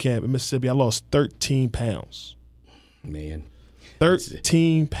training camp in Mississippi, I lost 13 pounds. Man.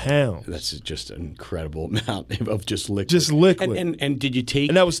 13 pounds. That's just an incredible amount of just liquid. Just liquid. And did you take...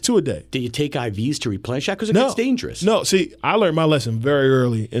 And that was 2 a day. Did you take IVs to replenish that? Because it gets dangerous. No. See, I learned my lesson very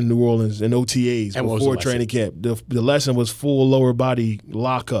early in New Orleans in OTAs before training camp. The lesson was full lower body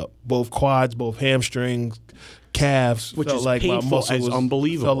lockup, both quads, both hamstrings, calves, which felt is like painful my muscle as was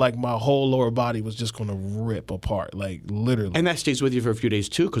unbelievable. Felt like my whole lower body was just going to rip apart, like literally. And that stays with you for a few days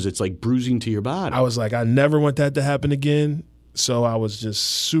too, because it's like bruising to your body. I was like, I never want that to happen again. So I was just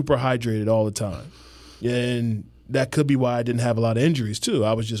super hydrated all the time, and that could be why I didn't have a lot of injuries too.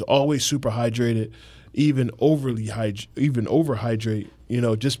 I was just always super hydrated, even overhydrate.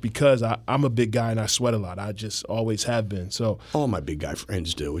 Just because I'm a big guy and I sweat a lot. I just always have been. So all my big guy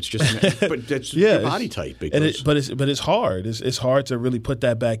friends do. It's just, but that's your body type. But it's hard. It's hard to really put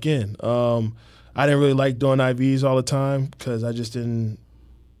that back in. I didn't really like doing IVs all the time because I just didn't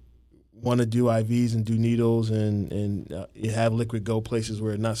want to do IVs and do needles and have liquid go places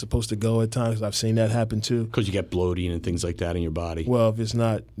where it's not supposed to go at times. I've seen that happen too. Because you get bloating and things like that in your body. Well, if it's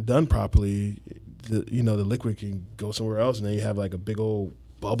not done properly, the liquid can go somewhere else, and then you have like a big old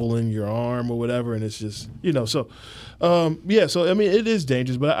bubble in your arm or whatever, and it's just So I mean, it is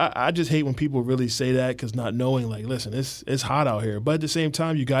dangerous, but I just hate when people really say that because not knowing, like, listen, it's hot out here, but at the same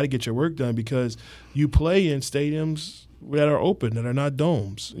time, you got to get your work done because you play in stadiums that are open, that are not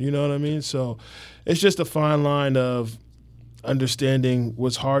domes. You know what I mean? So it's just a fine line of understanding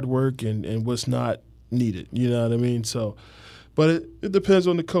what's hard work and what's not needed. You know what I mean? So. But it depends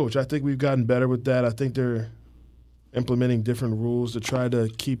on the coach. I think we've gotten better with that. I think they're implementing different rules to try to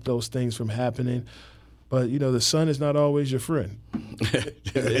keep those things from happening. But, the sun is not always your friend.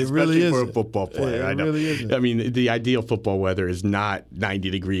 It really isn't. For a football player. It really isn't. I mean, the ideal football weather is not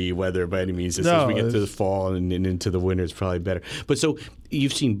 90-degree weather by any means. As we get to the fall and into the winter, it's probably better. But so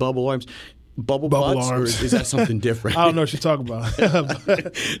you've seen bubble arms. Bubble Bubble butts, arms. or is that something different? I don't know what you're talking about.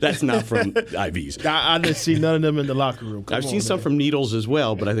 That's not from IVs. I didn't see none of them in the locker room. I've seen some from needles as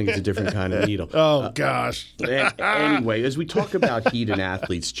well, but I think it's a different kind of needle. Oh, gosh. Anyway, as we talk about heat and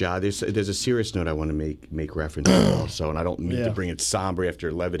athletes, Ja, there's a serious note I want to make reference to also, and I don't mean to bring it somber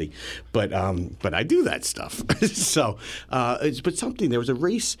after levity, but I do that stuff. So, but something, there was a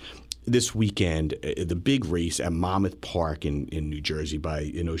race this weekend, the big race at Monmouth Park in New Jersey,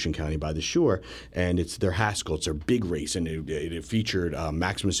 in Ocean County by the shore, and it's their Haskell. It's their big race, and it featured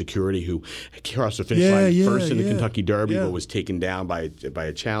Maximum Security, who crossed the finish line first in the Kentucky Derby, but was taken down by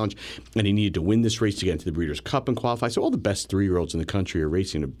a challenge, and he needed to win this race to get into the Breeders' Cup and qualify. So all the best 3-year-olds in the country are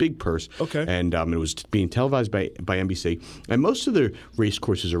racing a big purse, and it was being televised by NBC, and most of the race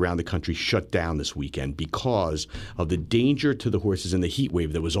courses around the country shut down this weekend because of the danger to the horses and the heat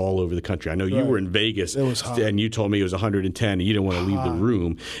wave that was all over the country. I know you were in Vegas, it was hot, and you told me it was 110, and you didn't want to leave the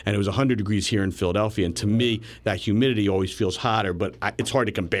room, and it was 100 degrees here in Philadelphia, and to me, that humidity always feels hotter, but it's hard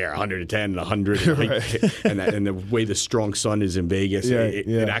to compare 110 and 100, and the way the strong sun is in Vegas,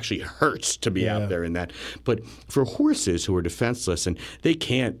 it actually hurts to be out there in that. But for horses who are defenseless, and they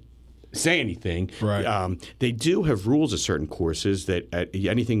can't say anything. Right. They do have rules of certain courses that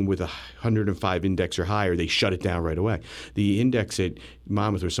anything with a 105 index or higher, they shut it down right away. The index at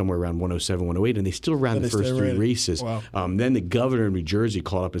Monmouth was somewhere around 107, 108, and they still ran the first 3 races. Wow. Then the governor of New Jersey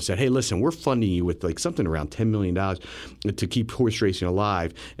called up and said, hey, listen, we're funding you with like something around $10 million to keep horse racing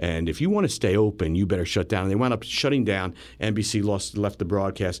alive, and if you want to stay open, you better shut down. And they wound up shutting down. NBC left the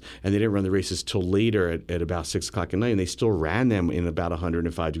broadcast, and they didn't run the races till later at about 6 o'clock at night, and they still ran them in about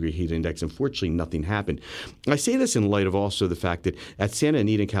 105-degree heat index. Unfortunately, nothing happened. I say this in light of also the fact that at Santa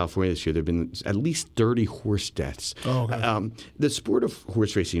Anita in California this year, there have been at least 30 horse deaths. Oh, okay. The sport of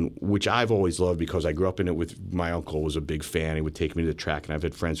horse racing, which I've always loved because I grew up in it with my uncle, was a big fan. He would take me to the track, and I've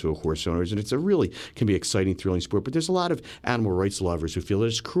had friends who are horse owners, and it's can be exciting, thrilling sport. But there's a lot of animal rights lovers who feel that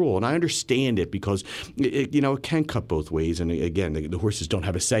it's cruel, and I understand it because it can cut both ways. And again, the horses don't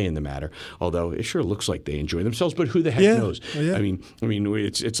have a say in the matter, although it sure looks like they enjoy themselves. But who the heck knows? Yeah. I mean,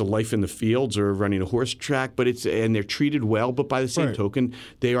 it's a life in the fields or running a horse track, but and they're treated well. But by the same token,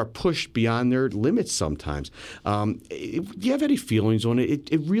 they are pushed beyond their limits sometimes. Do you have any feelings on it?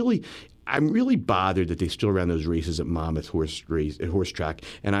 I'm really bothered that they still ran those races at Monmouth horse track,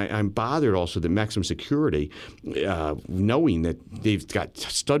 and I'm bothered also that Maximum Security, knowing that they've got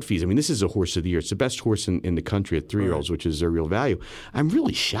stud fees. I mean, this is a horse of the year. It's the best horse in the country at 3-year-olds, which is their real value. I'm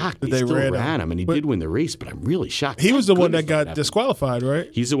really shocked they still ran him, and he did win the race, but I'm really shocked. He was the one that got disqualified, right?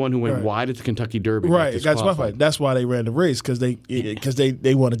 He's the one who went wide at the Kentucky Derby. Right, got disqualified. That's why they ran the race, because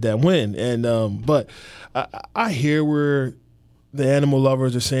they wanted that win. And but I hear where the animal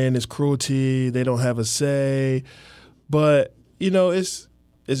lovers are saying it's cruelty, they don't have a say. But, is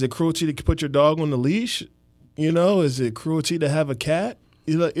it cruelty to put your dog on the leash? Is it cruelty to have a cat?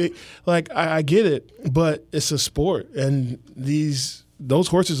 I get it, but it's a sport, and those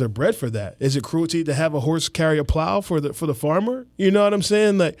horses are bred for that. Is it cruelty to have a horse carry a plow for the farmer? You know what I'm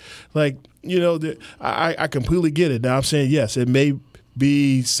saying? I completely get it. Now I'm saying, yes, it may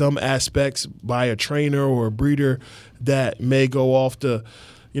be some aspects by a trainer or a breeder that may go off the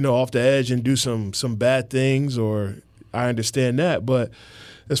edge and do some bad things, or I understand that. But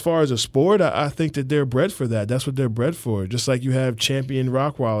as far as a sport, I think that they're bred for that. That's what they're bred for. Just like you have champion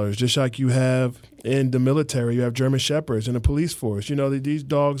Rottweilers, just like you have in the military, you have German Shepherds in the police force. These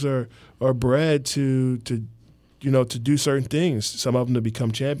dogs are bred to do certain things. Some of them to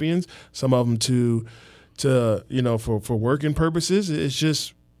become champions, some of them to for working purposes. It's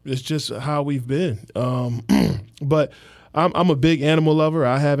just how we've been. But I'm a big animal lover.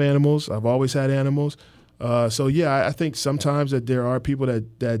 I have animals. I've always had animals. I think sometimes that there are people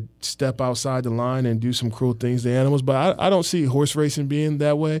that step outside the line and do some cruel things to animals. But I don't see horse racing being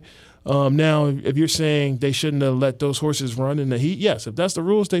that way. Now, if you're saying they shouldn't have let those horses run in the heat, yes, if that's the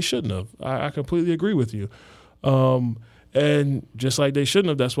rules, they shouldn't have. I completely agree with you. And just like they shouldn't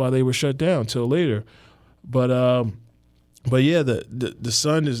have, that's why they were shut down till later. But yeah, the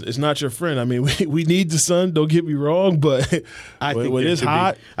sun is not your friend. I mean, we need the sun. Don't get me wrong, but when it's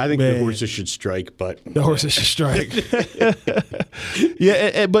hot, I think the horses should strike. But the horses should strike.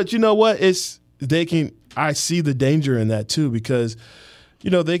 Yeah, but you know what? I see the danger in that too, because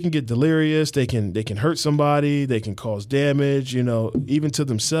they can get delirious. They can hurt somebody. They can cause damage. Even to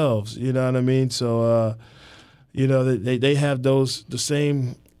themselves. You know what I mean? So they have the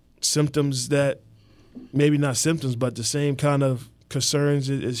same symptoms that. Maybe not symptoms, but the same kind of concerns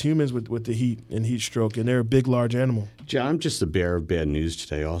as humans with the heat and heat stroke, and they're a big, large animal. John, I'm just the bearer of bad news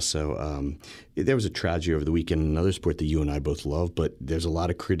today also. There was a tragedy over the weekend in another sport that you and I both love, but there's a lot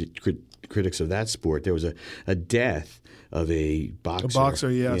of critics of that sport. There was a death of a boxer. A boxer,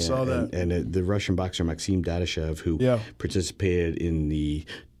 I saw that. And the Russian boxer Maxim Dadashev, who participated in the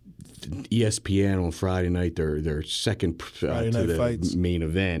ESPN on Friday night, their second to the fights. Main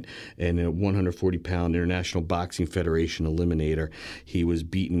event, and a 140-pound International Boxing Federation eliminator. He was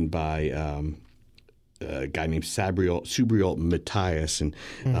beaten by a guy named Subriel Matthias, and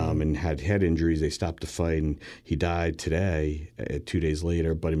had head injuries. They stopped the fight, and he died today, 2 days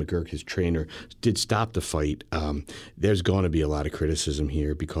later. Buddy McGurk, his trainer, did stop the fight. There's going to be a lot of criticism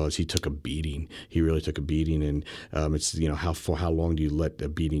here because he took a beating. He really took a beating, and it's how long do you let a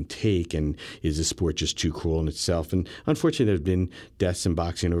beating take, and is the sport just too cruel in itself? And unfortunately, there have been deaths in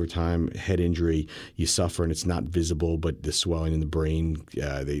boxing over time. Head injury, you suffer, and it's not visible, but the swelling in the brain,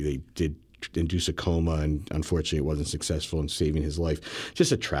 they did induce a coma, and unfortunately it wasn't successful in saving his life.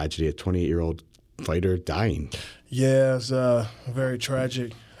 Just a tragedy, a 28-year-old fighter dying. Yeah, it's very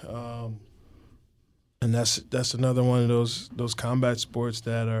tragic. And that's another one of those combat sports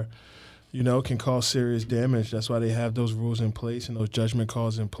that are, can cause serious damage. That's why they have those rules in place and those judgment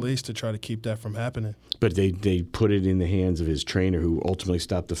calls in place to try to keep that from happening. But they put it in the hands of his trainer, who ultimately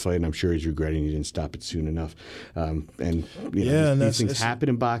stopped the fight, and I'm sure he's regretting he didn't stop it soon enough. These things happen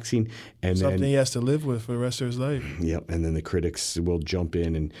in boxing. And something he has to live with for the rest of his life. Yep, and then the critics will jump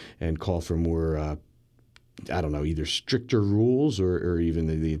in and call for more either stricter rules or even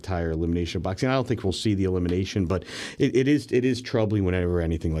the entire elimination of boxing. I don't think we'll see the elimination, but it is troubling whenever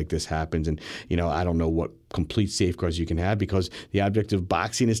anything like this happens. And, I don't know what complete safeguards you can have, because the object of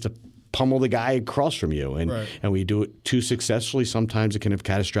boxing is to pummel the guy across from you. And when you do it too successfully, sometimes it can have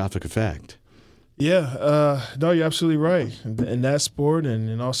catastrophic effect. Yeah, no, you're absolutely right. In that sport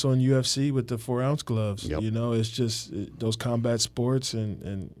and also in UFC with the 4-ounce gloves, it's just those combat sports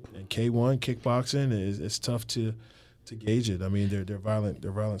and K1 kickboxing it's tough to gauge it. I mean, they're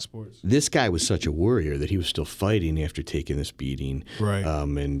violent sports. This guy was such a warrior that he was still fighting after taking this beating, right?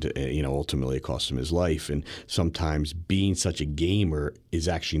 Ultimately it cost him his life. And sometimes being such a gamer is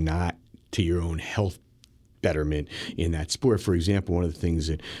actually not to your own health betterment in that sport. For example, one of the things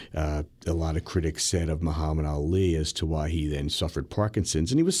that a lot of critics said of Muhammad Ali as to why he then suffered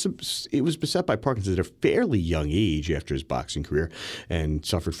Parkinson's, and he was beset by Parkinson's at a fairly young age after his boxing career, and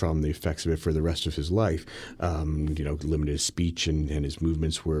suffered from the effects of it for the rest of his life. Limited his speech and his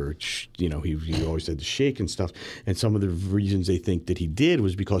movements were, he always had to shake and stuff. And some of the reasons they think that he did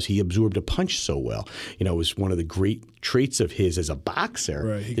was because he absorbed a punch so well. It was one of the great traits of his as a boxer.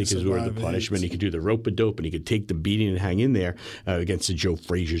 Right, he could absorb the punishment. He could do the rope-a-dope, and he could take the beating and hang in there against the Joe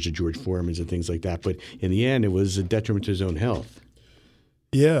Frazier's, the George Foreman's, and things like that. But in the end, it was a detriment to his own health.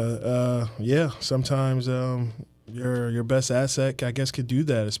 Yeah. Sometimes your best asset, I guess, could do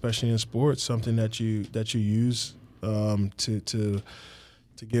that, especially in sports. Something that you use to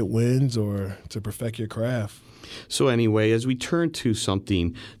get wins or to perfect your craft. So anyway, as we turn to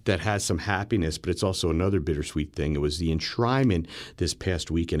something that has some happiness, but it's also another bittersweet thing, it was the enshrinement this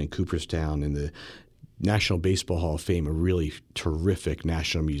past weekend in Cooperstown in the National Baseball Hall of Fame, a really terrific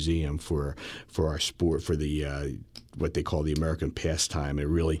national museum for our sport, for the what they call the American pastime. It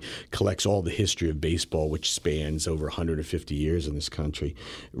really collects all the history of baseball, which spans over 150 years in this country.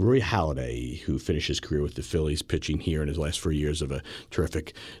 Roy Halladay, who finished his career with the Phillies, pitching here in his last 4 years of a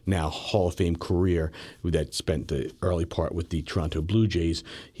terrific, now Hall of Fame career, that spent the early part with the Toronto Blue Jays.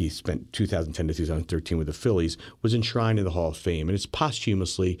 He spent 2010 to 2013 with the Phillies, was enshrined in the Hall of Fame. And it's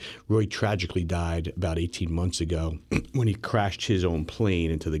posthumously. Roy tragically died about 18 months ago when he crashed his own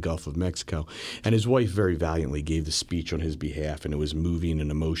plane into the Gulf of Mexico. And his wife very valiantly gave the speech on his behalf, and it was moving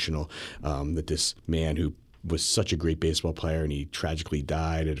and emotional that this man who was such a great baseball player, and he tragically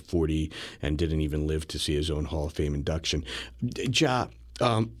died at 40 and didn't even live to see his own Hall of Fame induction. Jah,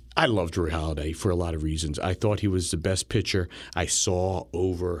 I loved Roy Halladay for a lot of reasons. I thought he was the best pitcher I saw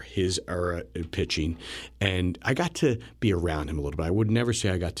over his era of pitching, and I got to be around him a little bit. I would never say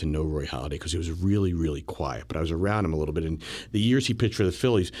I got to know Roy Halladay because he was really, really quiet, but I was around him a little bit. And the years he pitched for the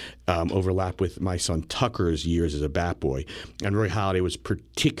Phillies overlapped with my son Tucker's years as a bat boy, and Roy Halladay was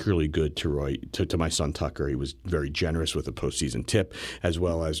particularly good to my son Tucker. He was very generous with a postseason tip, as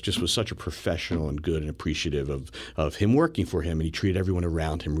well as just was such a professional and good and appreciative of him working for him, and he treated everyone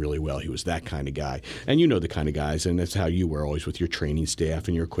around him really well. He was that kind of guy. And you know the kind of guys, and that's how you were always with your training staff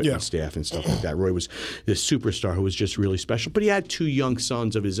and your equipment staff and stuff like that. Roy was this superstar who was just really special. But he had two young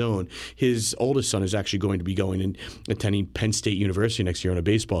sons of his own. His oldest son is actually going to be going and attending Penn State University next year on a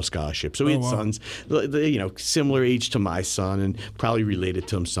baseball scholarship. So he had sons, similar age to my son and probably related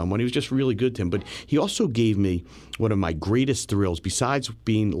to him somewhat. He was just really good to him. But he also gave me one of my greatest thrills, besides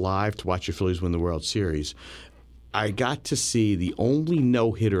being live to watch the Phillies win the World Series. I got to see the only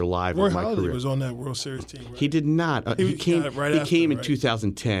no-hitter live Roy of my Halladay career. was on that World Series team, right? He did not. He came in right?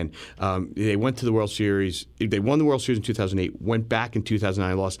 2010. They went to the World Series. They won the World Series in 2008, went back in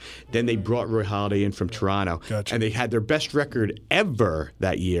 2009, lost. Then they brought Roy Halladay in from Toronto. Gotcha. And they had their best record ever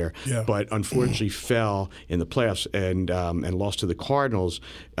that year, but unfortunately fell in the playoffs and lost to the Cardinals.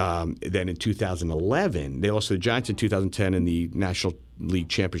 Then in 2011, they lost to the Giants in 2010 in the National League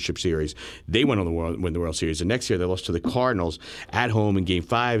Championship Series. They went on to win the World Series. The next year, they lost to the Cardinals at home in Game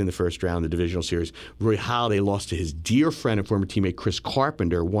 5 in the first round of the divisional series. Roy Halladay lost to his dear friend and former teammate Chris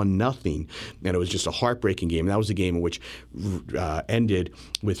Carpenter, 1-0, and it was just a heartbreaking game. And that was a game in which ended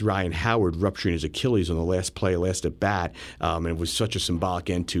with Ryan Howard rupturing his Achilles on the last play, last at bat, and it was such a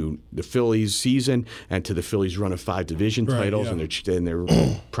symbolic end to the Phillies' season and to the Phillies' run of 5 division titles and their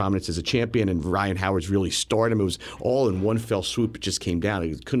prominence as a champion. And Ryan Howard's really stardom. It was all in one fell swoop. It just came down.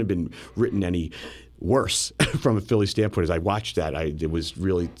 It couldn't have been written any worse from a Philly standpoint. As I watched that, it was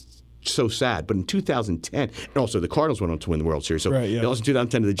really so sad. But in 2010, and also the Cardinals went on to win the World Series. So they lost in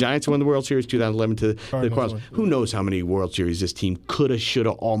 2010 to the Giants, won the World Series, 2011 to the Cardinals. Who knows how many World Series this team could have, should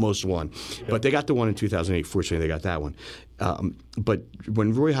have, almost won. But they got the one in 2008. Fortunately, they got that one. But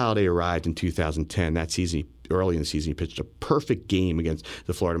when Roy Halladay arrived in 2010, that season, early in the season, he pitched a perfect game against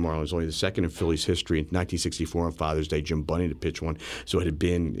the Florida Marlins, only the second in Phillies history. In 1964 on Father's Day, Jim Bunning to pitch one. So it had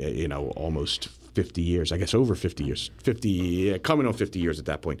been, almost 50 years, I guess over 50 years, coming on 50 years at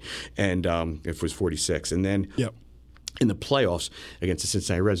that point. And it was 46. And then in the playoffs against the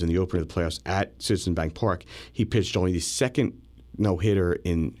Cincinnati Reds, in the opener of the playoffs at Citizens Bank Park, he pitched only the second no-hitter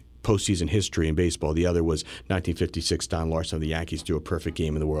in postseason history in baseball. The other was 1956. Don Larson of the Yankees threw a perfect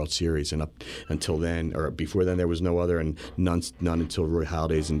game in the World Series, and up until then, or before then, there was no other, and none until Roy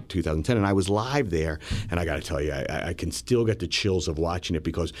Halladay's in 2010. And I was live there, and I got to tell you, I can still get the chills of watching it,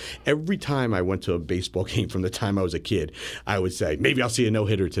 because every time I went to a baseball game from the time I was a kid, I would say, maybe I'll see a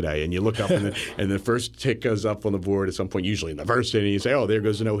no-hitter today. And you look up, and the first tick goes up on the board at some point, usually in the first inning, you say, oh, there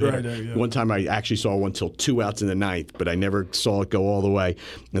goes a no-hitter. Right, One time I actually saw one till 2 outs in the ninth, but I never saw it go all the way.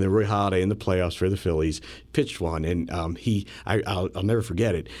 And then Roy Halladay in the playoffs for the Phillies pitched one, and I'll never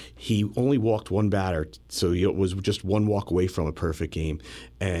forget it. He only walked one batter, so it was just one walk away from a perfect game.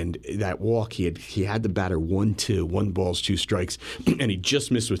 And that walk, he had the batter 1-2, 1 balls, 2 strikes, and he just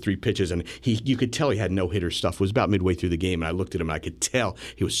missed with 3 pitches. And you could tell he had no-hitter stuff. It was about midway through the game, and I looked at him, and I could tell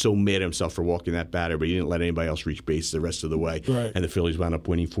he was so mad at himself for walking that batter, but he didn't let anybody else reach base the rest of the way. Right. And the Phillies wound up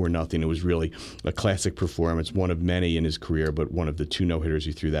winning 4-0. It was really a classic performance, one of many in his career, but one of the 2 no-hitters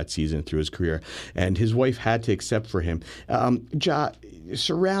he threw that season through his career. And his wife had to accept for him. Jah,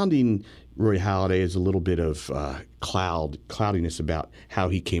 surrounding Roy Halladay is a little bit of cloudiness about how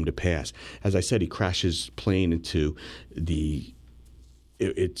he came to pass. As I said, he crashed his plane into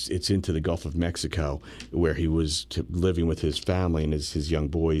it's into the Gulf of Mexico, where he was living with his family and his young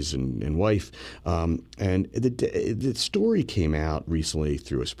boys and wife. And the story came out recently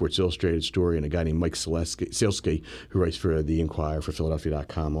through a Sports Illustrated story, and a guy named Mike Salesky, who writes for The Inquirer for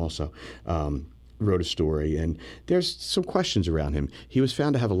Philadelphia.com also, wrote a story, and there's some questions around him. He was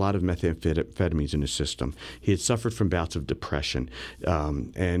found to have a lot of methamphetamines in his system. He had suffered from bouts of depression,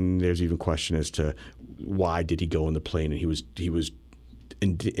 and there's even question as to why did he go on the plane, and he was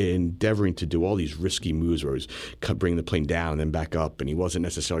endeavoring to do all these risky moves where he was bringing the plane down and then back up, and he wasn't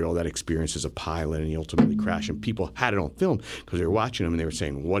necessarily all that experienced as a pilot, and he ultimately crashed, and people had it on film because they were watching him and they were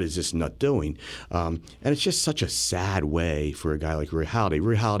saying, what is this nut doing? And it's just such a sad way for a guy like Roy Halladay.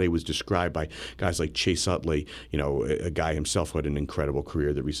 Roy Halladay was described by guys like Chase Utley, a guy himself who had an incredible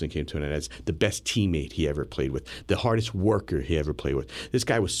career that recently came to an end, as the best teammate he ever played with, the hardest worker he ever played with. This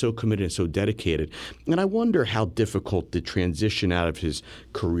guy was so committed and so dedicated, and I wonder how difficult the transition out of his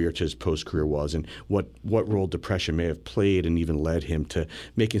career to his post-career was, and what role depression may have played and even led him to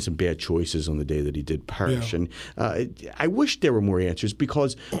making some bad choices on the day that he did perish. And I wish there were more answers,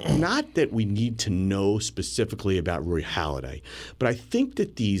 because not that we need to know specifically about Roy Halladay, but I think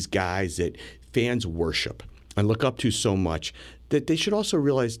that these guys that fans worship and look up to so much, that they should also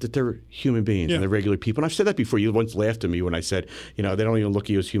realize that they're human beings and they're regular people. And I've said that before. You once laughed at me when I said, they don't even look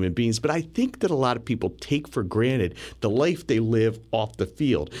at you as human beings. But I think that a lot of people take for granted the life they live off the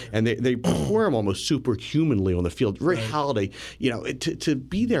field. And they perform almost superhumanly on the field. Roy Halladay, to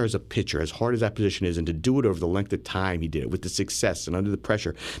be there as a pitcher, as hard as that position is, and to do it over the length of time he did it, with the success and under the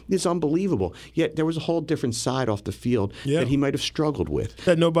pressure, is unbelievable. Yet there was a whole different side off the field that he might have struggled with.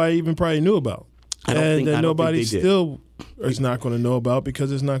 That nobody even probably knew about. Nobody still is not going to know about,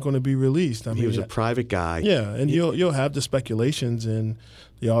 because it's not going to be released. He was a private guy. Yeah, and you'll have the speculations and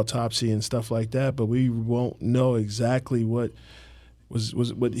the autopsy and stuff like that, but we won't know exactly what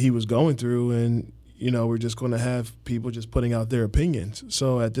he was going through. And we're just going to have people just putting out their opinions.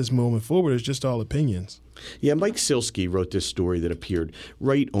 So at this moment forward, it's just all opinions. Yeah, Mike Silsky wrote this story that appeared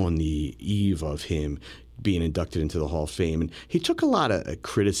right on the eve of him being inducted into the Hall of Fame. And he took a lot of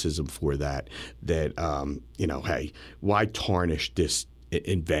criticism for that, hey, why tarnish this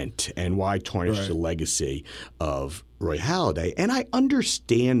event and why tarnish the legacy of Roy Halladay? And I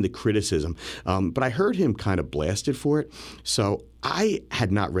understand the criticism, but I heard him kind of blasted for it. So I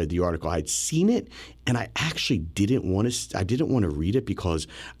had not read the article. I had seen it, and I actually didn't want to read it because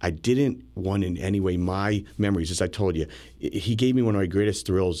I didn't want in any way my memories. As I told you, he gave me one of my greatest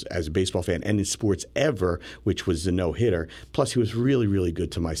thrills as a baseball fan and in sports ever, which was the no-hitter. Plus, he was really, really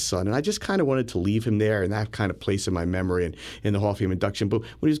good to my son, and I just kind of wanted to leave him there in that kind of place in my memory and in the Hall of Fame induction. But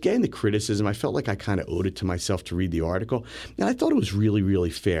when he was getting the criticism, I felt like I kind of owed it to myself to read the article, and I thought it was really, really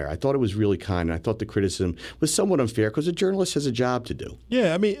fair. I thought it was really kind, and I thought the criticism was somewhat unfair because a journalist has a job to do.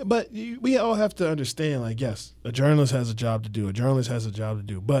 Yeah, I mean, but we all have to understand, like, yes, a journalist has a job to do. A journalist has a job to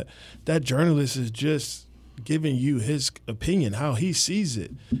do. But that journalist is just giving you his opinion, how he sees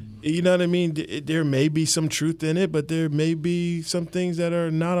it. You know what I mean? There may be some truth in it, but there may be some things that are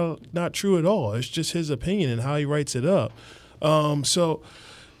not true at all. It's just his opinion and how he writes it up.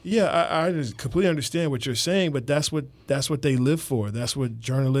 Yeah, I just completely understand what you're saying, but that's what they live for. That's what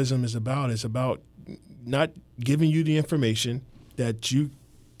journalism is about. It's about not giving you the information that you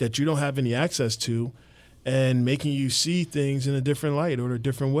don't have any access to, and making you see things in a different light or a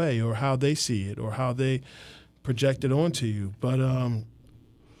different way, or how they see it, or how they project it onto you. But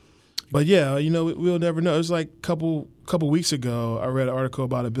yeah, we'll never know. It was like a couple weeks ago, I read an article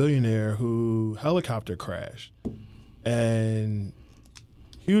about a billionaire who helicopter crashed, and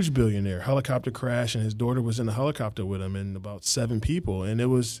huge billionaire helicopter crash, and his daughter was in the helicopter with him, and about 7 people, and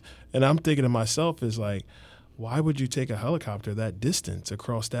I'm thinking to myself, is like, why would you take a helicopter that distance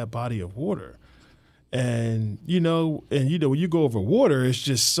across that body of water? And when you go over water, it's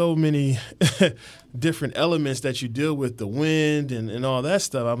just so many different elements that you deal with, the wind and all that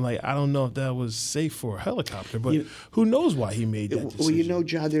stuff. I'm like, I don't know if that was safe for a helicopter, but who knows why he made that decision? Well,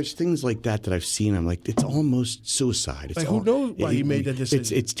 Jah, there's things like that I've seen. I'm like, it's almost suicide. Who knows why he made that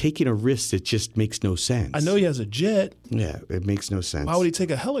decision? It's taking a risk that just makes no sense. I know he has a jet. Yeah, it makes no sense. Why would he take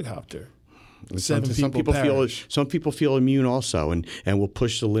a helicopter? Some people feel immune also, and will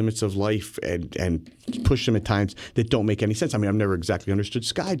push the limits of life and push them at times that don't make any sense. I mean, I've never exactly understood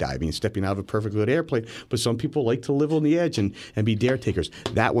skydiving and stepping out of a perfectly good airplane, but some people like to live on the edge and be dare takers.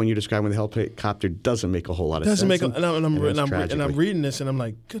 That one you described with the helicopter doesn't make a whole lot of sense. I'm reading this and I'm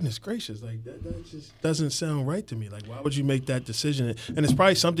like, goodness gracious, like that just doesn't sound right to me. Like, why would you make that decision? And it's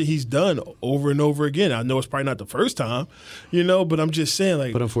probably something he's done over and over again. I know it's probably not the first time, but I'm just saying,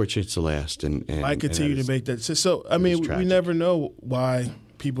 like. But unfortunately, it's the last. And I continue to make that. So I mean, we never know why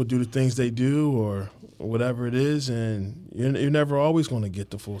people do the things they do or whatever it is, and you're never always going to get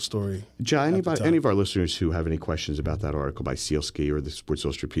the full story. Jah, any of our listeners who have any questions about that article by Silsky or the Sports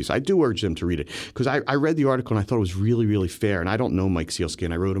Illustrated piece, I do urge them to read it, because I read the article and I thought it was really, really fair. And I don't know Mike Silsky,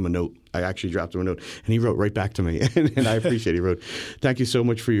 and I wrote him a note. I actually dropped him a note, and he wrote right back to me, and I appreciate it. He wrote, "Thank you so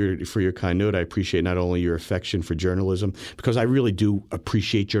much for your kind note. I appreciate not only your affection for journalism, because I really do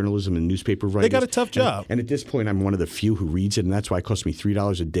appreciate journalism and newspaper writing. They got a tough job. And at this point, I'm one of the few who reads it, and that's why it costs me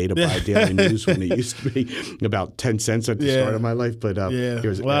 $3 a day to buy daily news when it used to be about 10 cents at the start of my life. But a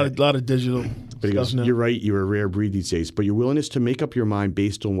lot of digital. But he goes, "You're right. You're a rare breed these days. But your willingness to make up your mind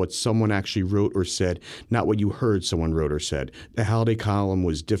based on what someone actually wrote or said, not what you heard someone wrote or said. The Halladay column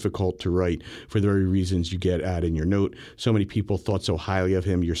was difficult to write for the very reasons you get at in your note. So many people thought so highly of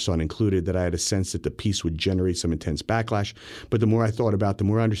him, your son included, that I had a sense that the piece would generate some intense backlash. But the more I thought about it, the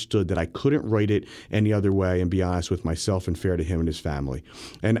more I understood that I couldn't write it any other way and be honest with myself and fair to him and his family."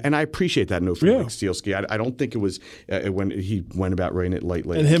 And I appreciate that note from Mike Silsky. I don't think it was when he went about writing it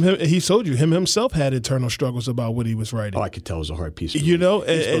lightly. And he told you, himself had internal struggles about what he was writing. Oh, I could tell it was a hard piece. He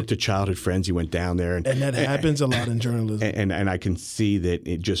spoke to childhood friends. He went down there. And that happens a lot in journalism. And I can see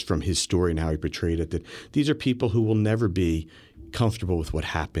that just from his story and how he portrayed it, that these are people who will never be comfortable with what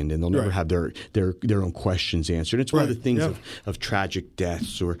happened, and they'll never have their own questions answered. And it's one of the things of tragic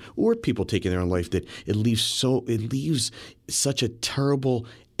deaths or people taking their own life, that it leaves such a terrible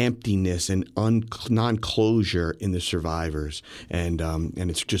emptiness and non-closure in the survivors, and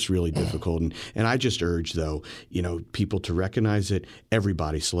it's just really difficult. And I just urge, though, people to recognize that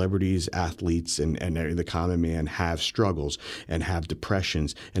everybody, celebrities, athletes, and the common man have struggles and have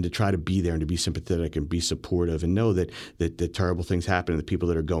depressions, and to try to be there and to be sympathetic and be supportive, and know that terrible things happen to the people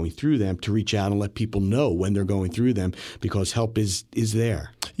that are going through them, to reach out and let people know when they're going through them, because help is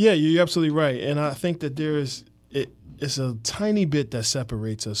there. Yeah, you're absolutely right, and I think that it's a tiny bit that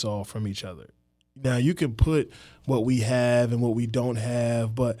separates us all from each other. Now, you can put what we have and what we don't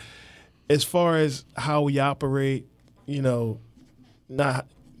have, but as far as how we operate, not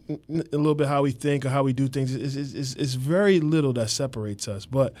a little bit how we think or how we do things, is very little that separates us.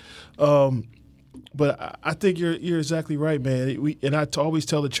 But I think you're exactly right, man. And I always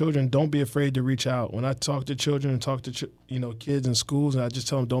tell the children, don't be afraid to reach out. When I talk to children and talk to kids in schools, and I just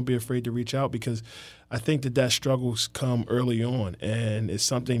tell them, don't be afraid to reach out, because I think that struggles come early on, and it's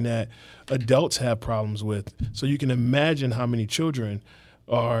something that adults have problems with. So you can imagine how many children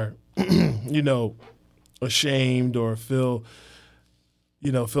are, ashamed or feel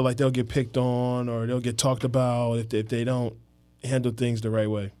like they'll get picked on or they'll get talked about if they don't handle things the right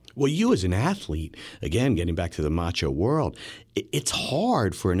way. Well, you as an athlete, again, getting back to the macho world, it's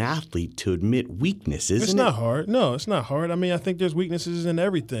hard for an athlete to admit weakness, isn't it? It's not hard. No, it's not hard. I mean, I think there's weaknesses in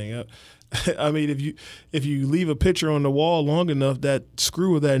everything. I mean, if you leave a picture on the wall long enough, that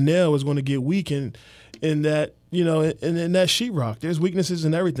screw or that nail is going to get weak in that, in that sheetrock. There's weaknesses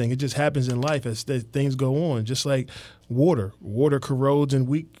in everything. It just happens in life as things go on, just like water. Water corrodes and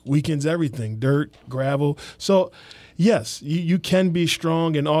weakens everything, dirt, gravel. So, yes, you can be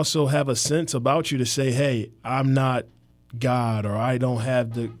strong and also have a sense about you to say, hey, I'm not God, or I don't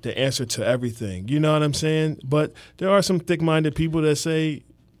have the answer to everything. You know what I'm saying? But there are some thick-minded people that say,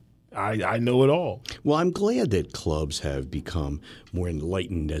 I know it all. Well, I'm glad that clubs have become more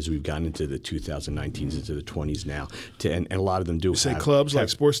enlightened as we've gotten into the 2019s, into the 20s now. And a lot of them do have clubs like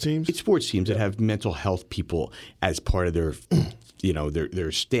sports teams? It's sports teams that have mental health people as part of their,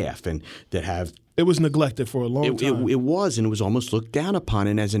 their staff, and that have. It was neglected for a long time. It was, and it was almost looked down upon.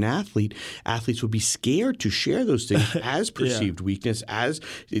 And as an athlete, athletes would be scared to share those things as perceived weakness, as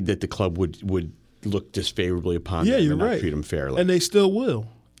that the club would look disfavorably upon them and not treat them fairly. And they still will.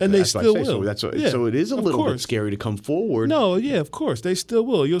 And they still will. So it is a little bit scary to come forward. No, yeah, of course. They still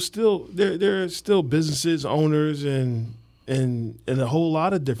will. There are still businesses, owners, and a whole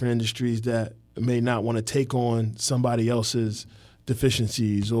lot of different industries that may not want to take on somebody else's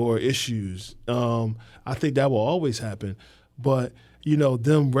deficiencies or issues. I think that will always happen. But,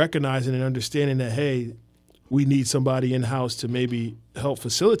 them recognizing and understanding that, hey, we need somebody in-house to maybe help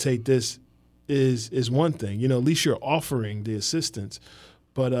facilitate this is one thing. At least you're offering the assistance.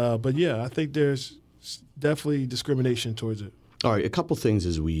 But yeah, I think there's definitely discrimination towards it. All right, a couple things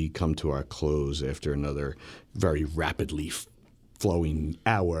as we come to our close after another very rapidly flowing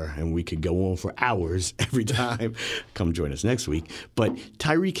hour, and we could go on for hours every time. Come join us next week. But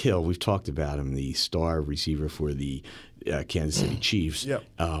Tyreek Hill, we've talked about him, the star receiver for the Kansas City Chiefs. Yep.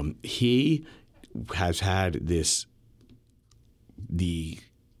 He has had the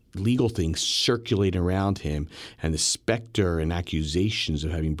legal things circulating around him, and the specter and accusations of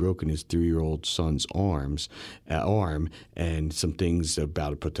having broken his 3-year-old son's arm, and some things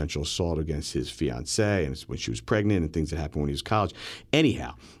about a potential assault against his fiancée and when she was pregnant, and things that happened when he was in college.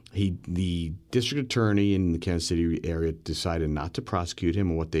 Anyhow, the district attorney in the Kansas City area decided not to prosecute him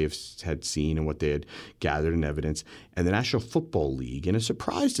on what they had seen and what they had gathered in evidence. And the National Football League, in a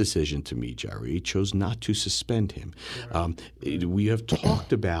surprise decision to me, Jerry, chose not to suspend him. Right. We have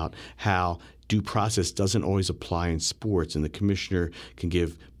talked about how due process doesn't always apply in sports, and the commissioner can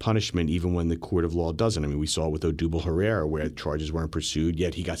give punishment even when the court of law doesn't. I mean, we saw it with Odubel Herrera, where charges weren't pursued,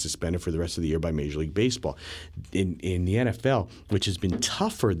 yet he got suspended for the rest of the year by Major League Baseball. In the NFL, which has been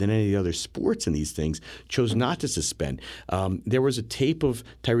tougher than any other sports in these things, chose not to suspend. There was a tape of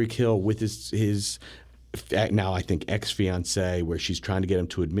Tyreek Hill with his now I think ex-fiancée, where she's trying to get him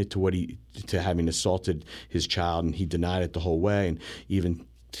to admit to having assaulted his child, and he denied it the whole way, and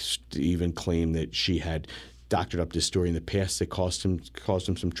even claimed that she had doctored up this story in the past that caused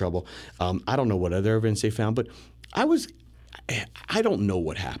him some trouble. I don't know what other evidence they found, but I don't know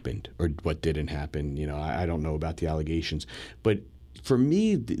what happened or what didn't happen. I don't know about the allegations, but for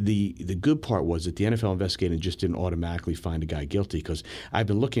me, the good part was that the NFL investigator just didn't automatically find a guy guilty, because I've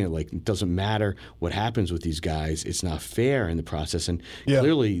been looking at it doesn't matter what happens with these guys, it's not fair in the process, and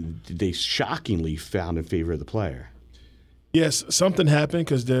clearly they shockingly found in favor of the player. Yes, something happened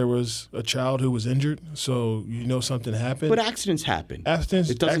because there was a child who was injured, so something happened. But accidents happen.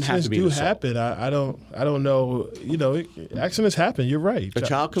 It doesn't have to be. Happen. I don't know. Accidents happen. You're right. A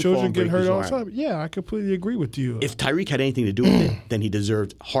child can Children get hurt all the time. Yeah, I completely agree with you. If Tyreek had anything to do with it, then he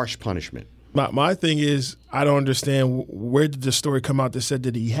deserved harsh punishment. My thing is, I don't understand, where did the story come out that said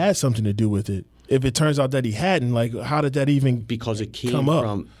that he had something to do with it? If it turns out that he hadn't, how did that even Because it came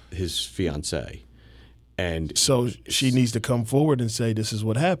from his fiancée. And so she needs to come forward and say, this is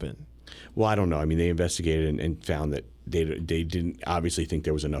what happened. Well, I don't know. I mean, they investigated and found that they didn't obviously think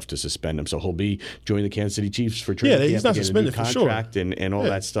there was enough to suspend him. So he'll be joining the Kansas City Chiefs for training camp. He's not suspended for sure. And all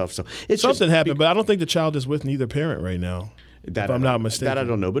that stuff. So it's something happened, but I don't think the child is with neither parent right now. That if I'm not mistaken. That I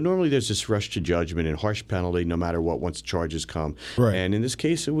don't know. But normally there's this rush to judgment and harsh penalty no matter what once charges come. Right. And in this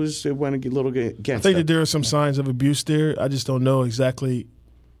case, it went a little against I think that there are some signs of abuse there. I just don't know exactly,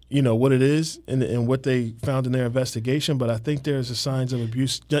 what it is and what they found in their investigation. But I think there's a signs of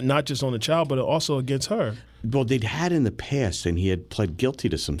abuse, not just on the child, but also against her. Well, they'd had in the past, and he had pled guilty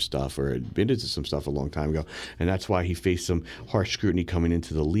to some stuff or admitted to some stuff a long time ago, and that's why he faced some harsh scrutiny coming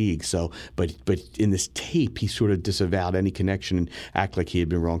into the league. So, but in this tape, he sort of disavowed any connection and act like he had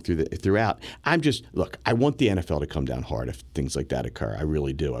been wrong throughout. I want the NFL to come down hard if things like that occur. I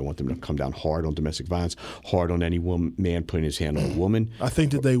really do. I want them to come down hard on domestic violence, hard on any man putting his hand on a woman. I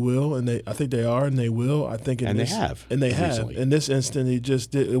think that they will, and I think they are, and they will. They have. In this instant,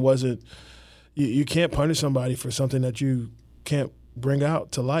 it wasn't. You can't punish somebody for something that you can't bring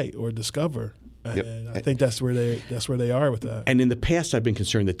out to light or discover. Yep. And I think that's where they are with that. And in the past, I've been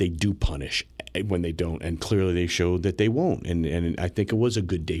concerned that they do punish when they don't, and clearly they showed that they won't. And I think it was a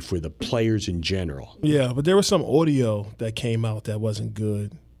good day for the players in general. Yeah, but there was some audio that came out that wasn't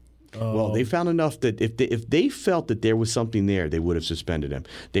good. Well, they found enough that if they felt that there was something there, they would have suspended him.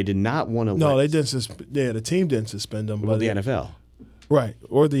 They did not want to. No, they didn't. The team didn't suspend him. Well, the NFL. Right,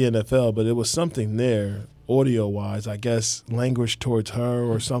 or the NFL, but it was something there, audio-wise, I guess, language towards her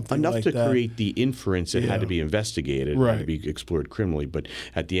or something enough like to that. create the inference it had to be investigated, had to be explored criminally. But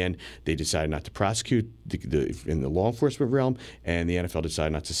at the end, they decided not to prosecute in the law enforcement realm, and the NFL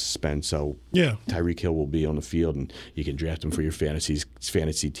decided not to suspend. So Tyreek Hill will be on the field, and you can draft him for your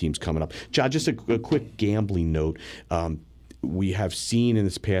fantasy teams coming up. John, just a quick gambling note. We have seen in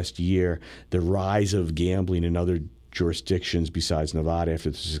this past year the rise of gambling in other jurisdictions besides Nevada after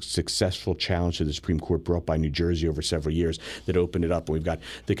the successful challenge to the Supreme Court brought by New Jersey over several years that opened it up. And we've got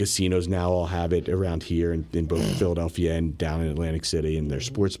the casinos now all have it around here in both Philadelphia and down in Atlantic City and their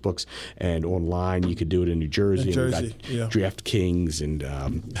sports books. And online you could do it in New Jersey. And we've got DraftKings and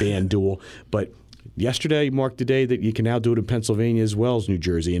FanDuel. But yesterday marked the day that you can now do it in Pennsylvania as well as New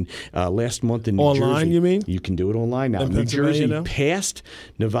Jersey. And last month in New Jersey. Online, you mean? You can do it online now. New Jersey passed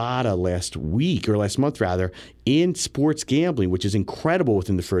Nevada last month in sports gambling, which is incredible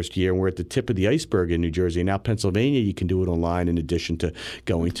within the first year. And we're at the tip of the iceberg in New Jersey. And now Pennsylvania, you can do it online in addition to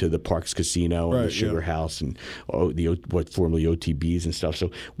going to the Parks Casino and the Sugar House and what formerly OTBs and stuff.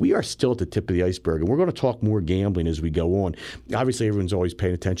 So we are still at the tip of the iceberg. And we're going to talk more gambling as we go on. Obviously, everyone's always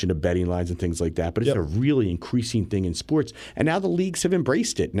paying attention to betting lines and things like that. But it's a really increasing thing in sports. And now the leagues have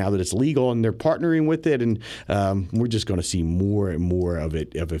embraced it. Now that it's legal and they're partnering with it. And we're just going to see more and more of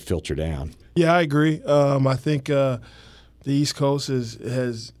it filter down. Yeah, I agree. I think the East Coast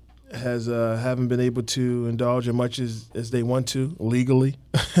has haven't been able to indulge as much as they want to legally.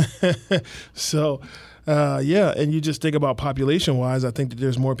 So, and you just think about population-wise, I think that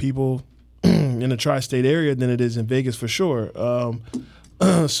there's more people in the tri-state area than it is in Vegas for sure.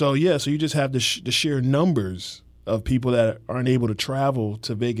 So you just have the sheer numbers of people that aren't able to travel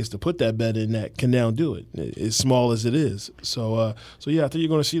to Vegas to put that bet in that can now do it, as small as it is. So I think you're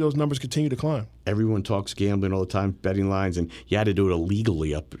going to see those numbers continue to climb. Everyone talks gambling all the time, betting lines, and you had to do it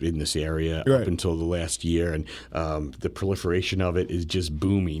illegally up in this area up until the last year, and the proliferation of it is just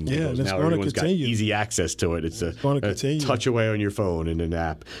booming. Yeah, and it's now going everyone's to continue. got easy access to it. It's going to continue. Touch away on your phone in an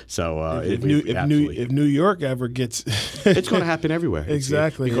app. So if New York ever gets, it's going to happen everywhere.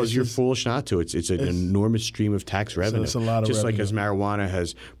 Exactly, because you're foolish not to. It's an enormous stream of tax revenue. It's a lot of just revenue. like as marijuana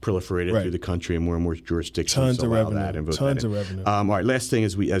has proliferated through the country and more jurisdictions tons of revenue. That and vote tons that of revenue. All right, last thing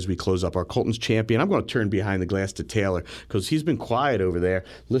as we close up, our Colton's champion. I'm going to turn behind the glass to Taylor because he's been quiet over there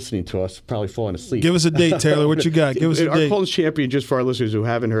listening to us, probably falling asleep. Give us a date, Taylor. What you got? Give us a our date. Our Colton's champion, just for our listeners who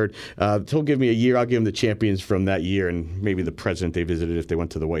haven't heard, he'll give me a year. I'll give him the champions from that year and maybe the president they visited if they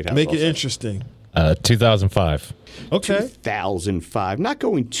went to the White House. Make it interesting. 2005. Okay. 2005. Not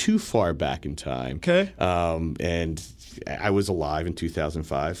going too far back in time. Okay. And I was alive in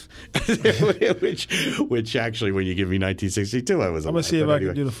 2005, which actually, when you give me 1962, I was alive. I'm going to see if I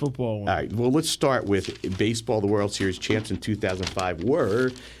can do the football one. All right. Well, let's start with baseball. The World Series champs in 2005 were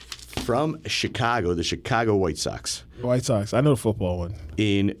from Chicago, the Chicago White Sox. White Sox. I know the football one.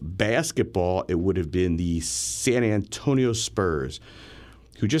 In basketball, it would have been the San Antonio Spurs,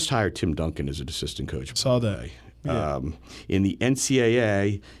 who just hired Tim Duncan as an assistant coach. Saw that. Yeah. In the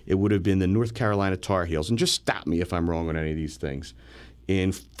NCAA, it would have been the North Carolina Tar Heels. And just stop me if I'm wrong on any of these things.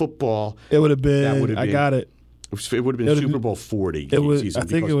 In football, it would have been. I got it. It would have been Super Bowl 40. I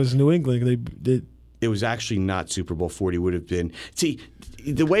think it was New England. It was actually not Super Bowl 40. Would have been. See,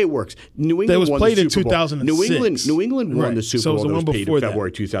 the way it works, New England That was won played the in Super Bowl. 2006. New England won Right. the Super So it was Bowl. the That was one paid before in that.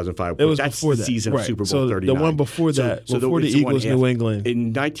 February 2005. It was That's before the that. season Right. of Super Bowl So 39. the one before that, before the it's one Eagles, after. New England.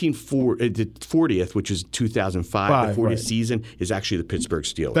 In 1940, the 40th, which is 2005, the 40th right. season is actually the Pittsburgh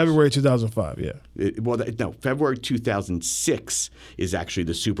Steelers. February 2005, yeah. February 2006 is actually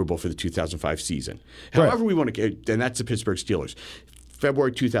the Super Bowl for the 2005 season. Right. However we want to, and that's the Pittsburgh Steelers.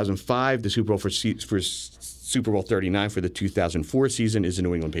 February 2005, the Super Bowl for Super Bowl 39 for the 2004 season is the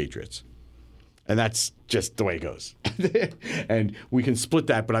New England Patriots. And that's just the way it goes. And we can split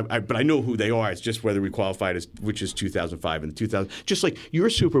that, but I know who they are. It's just whether we qualified as which is 2005 and 2000. Just like your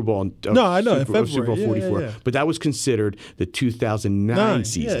Super Bowl. No, I know, in Super Bowl February. 44. Yeah. But that was considered the 2009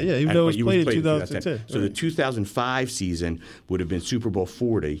 season. Yeah, even though it was But you played in at 2010. So the 2005 season would have been Super Bowl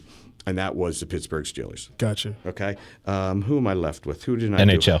 40, and that was the Pittsburgh Steelers. Gotcha. Okay. Who am I left with? Who did I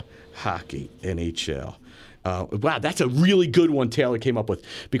do? NHL. Hockey, NHL. Wow, that's a really good one Taylor came up with,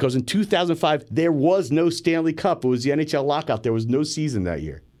 because in 2005, there was no Stanley Cup. It was the NHL lockout. There was no season that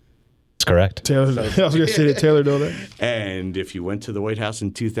year. That's correct. Taylor, I was going to say that Taylor know that. And if you went to the White House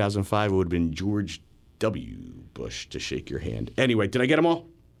in 2005, it would have been George W. Bush to shake your hand. Anyway, did I get them all?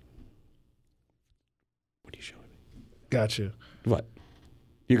 What are you showing me? Gotcha. What?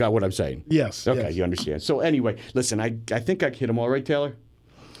 You got what I'm saying? Yes. Okay, yes. you understand. So anyway, listen, I think I hit them all right, Taylor?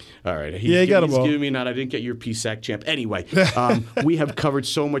 All right. He got them all. He's giving me a nod. I didn't get your PSAC champ. Anyway, we have covered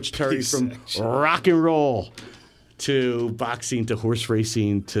so much, Terry, from rock and roll to boxing to horse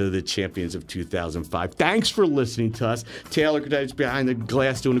racing to the champions of 2005. Thanks for listening to us. Taylor is behind the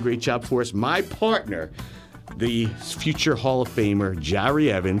glass doing a great job for us. My partner, the future Hall of Famer,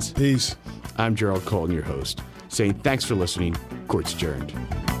 Jari Evans. Peace. I'm Jerrold Colton, your host, saying thanks for listening. Court's adjourned.